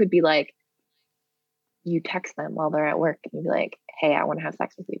also could be like you text them while they're at work and you be like, hey, I want to have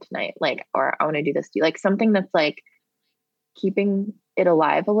sex with you tonight. Like, or I want to do this to you. Like something that's like keeping it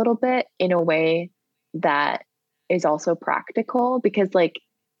alive a little bit in a way that is also practical. Because like,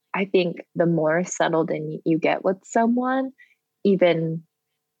 I think the more settled in you get with someone, even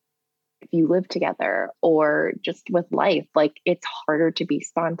if you live together or just with life, like it's harder to be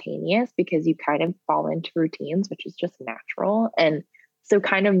spontaneous because you kind of fall into routines, which is just natural. And so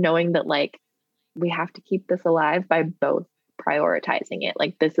kind of knowing that like we have to keep this alive by both prioritizing it.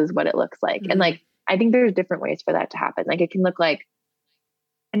 Like this is what it looks like. And like, I think there's different ways for that to happen. Like it can look like,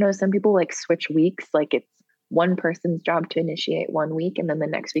 I know some people like switch weeks. Like it's one person's job to initiate 1 week and then the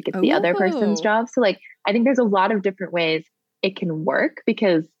next week it's the other person's job. So like, I think there's a lot of different ways it can work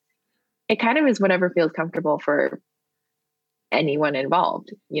because it kind of is whatever feels comfortable for anyone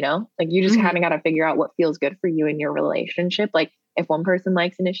involved, you know, like you just kind of got to figure out what feels good for you in your relationship. Like if one person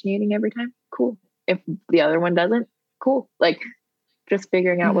likes initiating every time, cool, if the other one doesn't, cool. Like just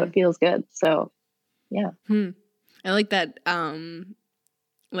figuring out what feels good. So yeah. I like that.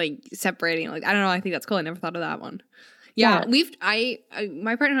 Like separating, like, I don't know. I think that's cool. I never thought of that one. Yeah.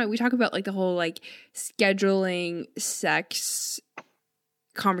 My partner and I, we talk about like the whole like scheduling sex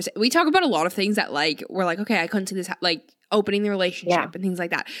conversation. We talk about a lot of things that like, we're like, okay, I couldn't see this, like opening the relationship and things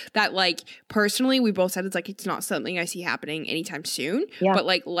like that. That like personally, we both said it's like, it's not something I see happening anytime soon, but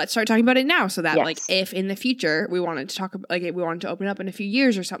like, let's start talking about it now so that like, if in the future we wanted to talk about, like we wanted to open up in a few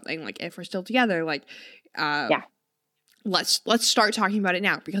years or something, like if we're still together, like, let's start talking about it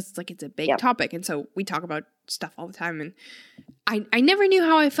now because it's like, it's a big topic. And so we talk about stuff all the time. And I never knew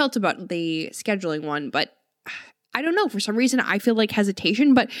how I felt about the scheduling one, but I don't know. For some reason, I feel like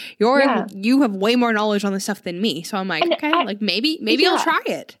hesitation, but you have way more knowledge on this stuff than me. So I'm like, like maybe I'll try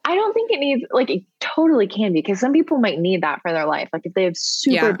it. I don't think it needs, like, it totally can be, because some people might need that for their life. Like if they have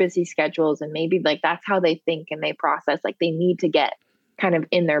super busy schedules and maybe like that's how they think and they process, like they need to get kind of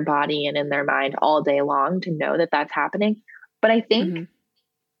in their body and in their mind all day long to know that that's happening. But I think,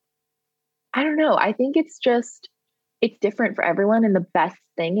 I don't know. I think it's different for everyone. And the best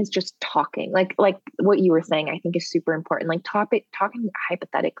thing is just talking, like what you were saying, I think is super important. Like talking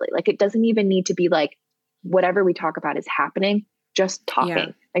hypothetically, like it doesn't even need to be like whatever we talk about is happening, just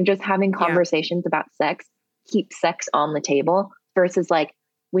talking, like just having conversations about sex, keep sex on the table versus like,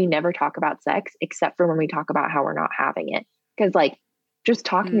 we never talk about sex except for when we talk about how we're not having it. Cause like just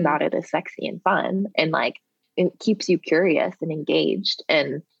talking about it is sexy and fun. And like, it keeps you curious and engaged.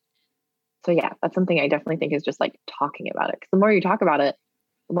 And so, yeah, that's something I definitely think is just like talking about it. Because the more you talk about it,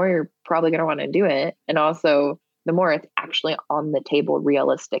 the more you're probably going to want to do it. And also the more it's actually on the table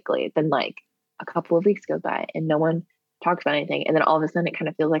realistically than like a couple of weeks goes by and no one talks about anything. And then all of a sudden it kind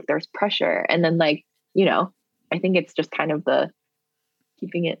of feels like there's pressure. And then like, you know, I think it's just kind of the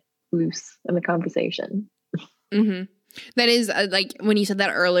keeping it loose in the conversation. That is like when you said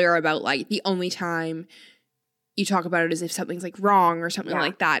that earlier about like the only time you talk about it is if something's like wrong or something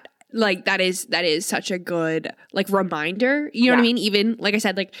like that. Like that is such a good like reminder. You know what I mean? Even like I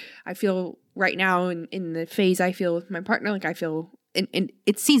said, like I feel right now in the phase I feel with my partner, like I feel in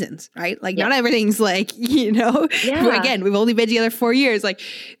it's seasons, right? Like not everything's like, you know, again, we've only been together 4 years, like,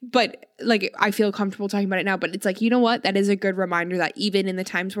 but like I feel comfortable talking about it now. But it's like, you know what? That is a good reminder that even in the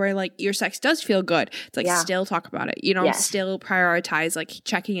times where like your sex does feel good, it's like still talk about it. You know, still prioritize like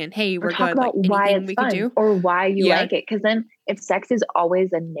checking in. Hey, we're good. Like anything we can do, or why you like it. Because then if sex is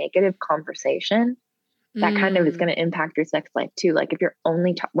always a negative conversation, that kind of is going to impact your sex life too. Like if you're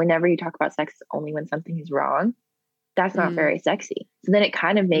only whenever you talk about sex only when something is wrong, that's not very sexy. So then it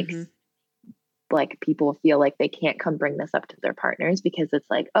kind of makes like people feel like they can't come bring this up to their partners because it's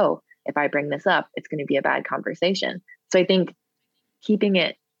like, oh, if I bring this up, it's going to be a bad conversation. So I think keeping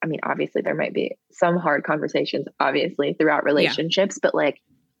it, I mean, obviously there might be some hard conversations, obviously throughout relationships, but like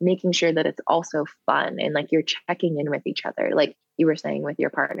making sure that it's also fun and like you're checking in with each other. Like you were saying with your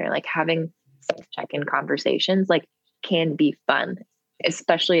partner, like having sex check-in conversations like can be fun,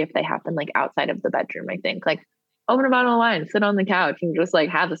 especially if they happen like outside of the bedroom. I think like open a bottle of wine, sit on the couch and just like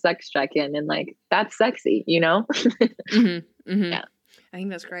have a sex check-in and like that's sexy, you know? Yeah. I think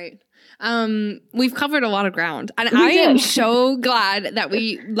that's great. We've covered a lot of ground and I am so glad that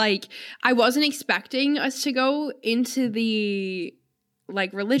we like, I wasn't expecting us to go into the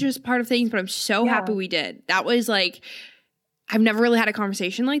like religious part of things, but I'm so happy we did. That was like, I've never really had a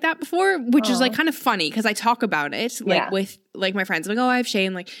conversation like that before, which is like kind of funny because I talk about it like with like my friends, like, oh, I have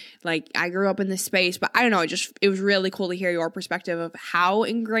shame, like I grew up in this space, but I don't know, it was really cool to hear your perspective of how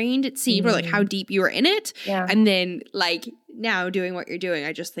ingrained it seemed or like how deep you were in it. And then like now doing what you're doing,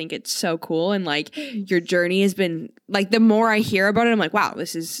 I just think it's so cool. And like your journey has been like, the more I hear about it, I'm like, wow,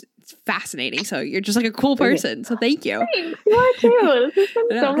 it's fascinating. So you're just like a cool person. So thank you. Thanks. You are too. This has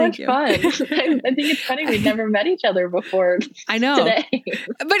been so much fun. I think it's funny we've never met each other before. I know. Today.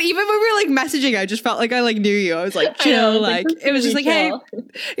 But even when we were like messaging, I just felt like I like knew you. I was like chill. Like it was just like, chill.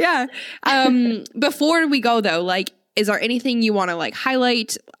 Hey, before we go though, like, is there anything you want to like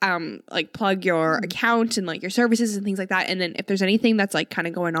highlight, like plug your account and like your services and things like that? And then if there's anything that's like kind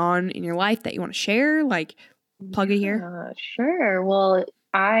of going on in your life that you want to share, like plug it here. Sure. Well,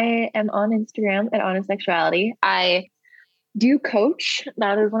 I am on Instagram at Honest Sexuality. I do coach.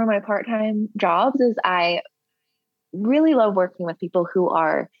 That is one of my part-time jobs. Is I really love working with people who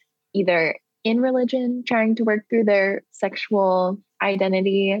are either in religion, trying to work through their sexual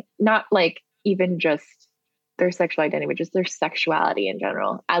identity, not like even just their sexual identity, but just their sexuality in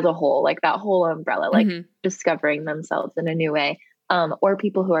general as a whole, like that whole umbrella, like discovering themselves in a new way, or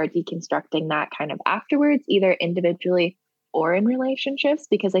people who are deconstructing that kind of afterwards, either individually or in relationships,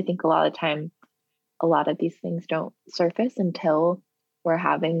 because I think a lot of time a lot of these things don't surface until we're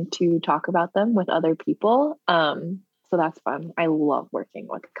having to talk about them with other people. So that's fun. I love working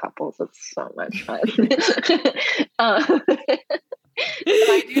with couples. It's so much fun. So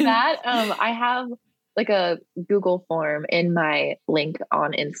I do that. I have like a Google form in my link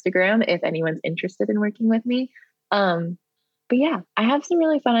on Instagram if anyone's interested in working with me. But yeah, I have some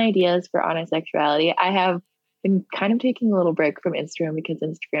really fun ideas for Honest Sexuality. I have been kind of taking a little break from Instagram because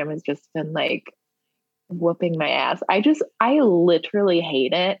Instagram has just been like whooping my ass. I literally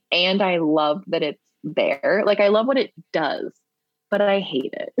hate it. And I love that it's there. Like I love what it does, but I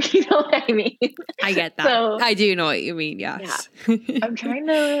hate it. You know what I mean? I get that. So, I do know what you mean. Yes.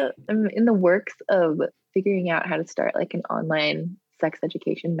 Yeah. I'm in the works of figuring out how to start like an online sex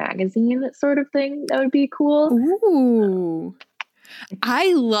education magazine sort of thing. That would be cool. Ooh.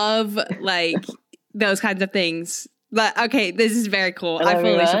 I love like those kinds of things. But okay, this is very cool. I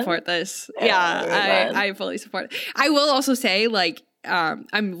fully support this. Yeah, I fully support it. I will also say like I'm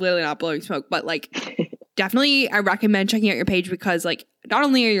literally not blowing smoke, but like definitely I recommend checking out your page because like not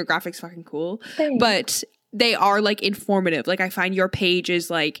only are your graphics fucking cool, but they are like informative. Like I find your page is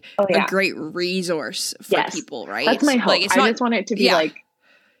like a great resource for people, right? That's my hope. Like, I just want it to be like,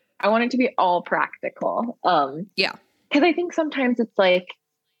 I want it to be all practical. Yeah. Because I think sometimes it's like,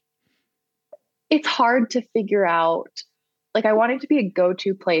 it's hard to figure out, like I want it to be a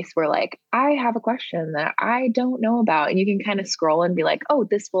go-to place where like, I have a question that I don't know about. And you can kind of scroll and be like, oh,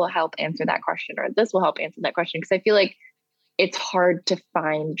 this will help answer that question, or this will help answer that question. Because I feel like it's hard to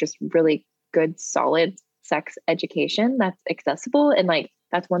find just really good, solid sex education that's accessible. And like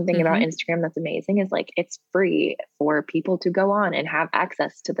that's one thing about Instagram that's amazing is like it's free for people to go on and have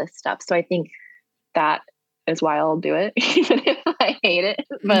access to this stuff. So I think that is why I'll do it, even if I hate it.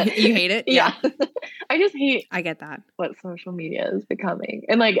 But you hate it? Yeah. I just hate I get that. What social media is becoming.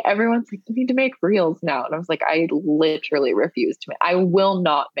 And like everyone's like, you need to make reels now. And I was like, I literally refuse to I will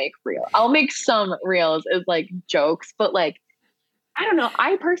not make reels. I'll make some reels as like jokes, but like I don't know.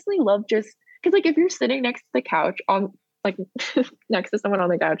 I personally love just because like if you're sitting next to the couch on like next to someone on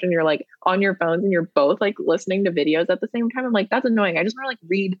the couch and you're like on your phones and you're both like listening to videos at the same time, I'm like, that's annoying. I just want to like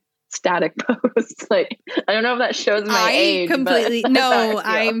read static posts. Like I don't know if that shows my age. Completely no,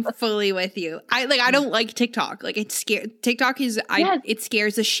 I'm fully with you. I don't like TikTok. Like it's TikTok is it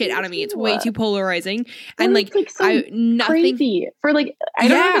scares the shit out of me. It's way too polarizing. And like so nothing crazy for like I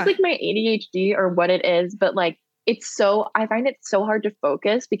don't know if it's like my ADHD or what it is, but like I find it so hard to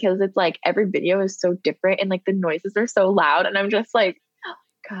focus because it's like every video is so different and like the noises are so loud and I'm just like, oh,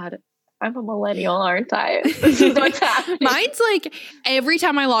 God, I'm a millennial, aren't I? This is what's happening. Mine's like every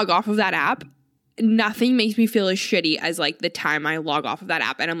time I log off of that app, nothing makes me feel as shitty as like the time I log off of that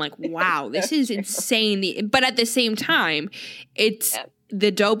app. And I'm like, wow, this is insane. But at the same time, it's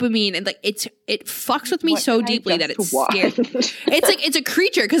the dopamine and like it fucks with me so deeply that it's scared. It's like it's a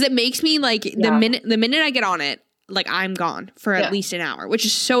creature because it makes me like the minute I get on it, like I'm gone for at least an hour, which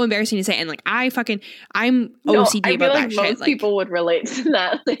is so embarrassing to say. And like I'm OCD about that shit. Most people would relate to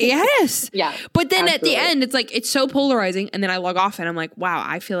that. Yes. Yeah. But then at the end, it's like it's so polarizing, and then I log off and I'm like, wow,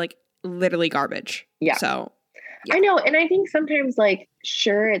 I feel like literally garbage. Yeah. So I know, and I think sometimes like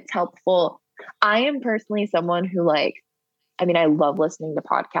sure it's helpful. I am personally someone who like, I mean, I love listening to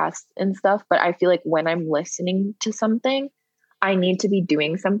podcasts and stuff, but I feel like when I'm listening to something, I need to be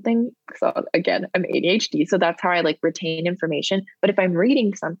doing something. So again, I'm ADHD. So that's how I like retain information. But if I'm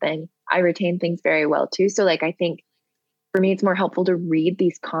reading something, I retain things very well too. So like, I think for me, it's more helpful to read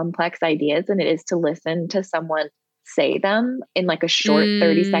these complex ideas than it is to listen to someone say them in like a short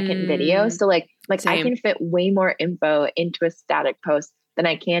 30-second video. So like Same. I can fit way more info into a static post than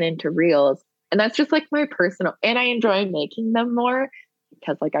I can into reels. And that's just like my personal, and I enjoy making them more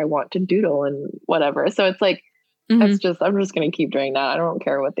because like I want to doodle and whatever. So it's like, I'm just going to keep doing that. I don't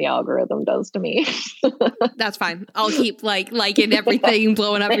care what the algorithm does to me. That's fine. I'll keep liking everything,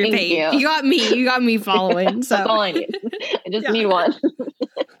 blowing up your page. You got me following. So that's all I need. I just need one.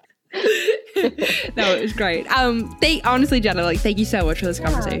 No, it was great. Honestly, Jennah, like thank you so much for this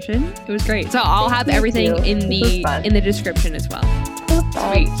conversation. It was great. So I'll have everything in the description as well.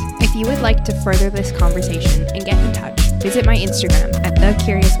 Sweet. If you would like to further this conversation and get in touch, visit my Instagram at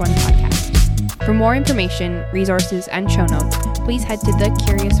 @TheCuriousOnePodcast. For more information, resources, and show notes, please head to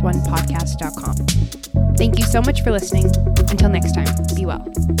thecuriousonePodcast.com. Thank you so much for listening. Until next time, be well.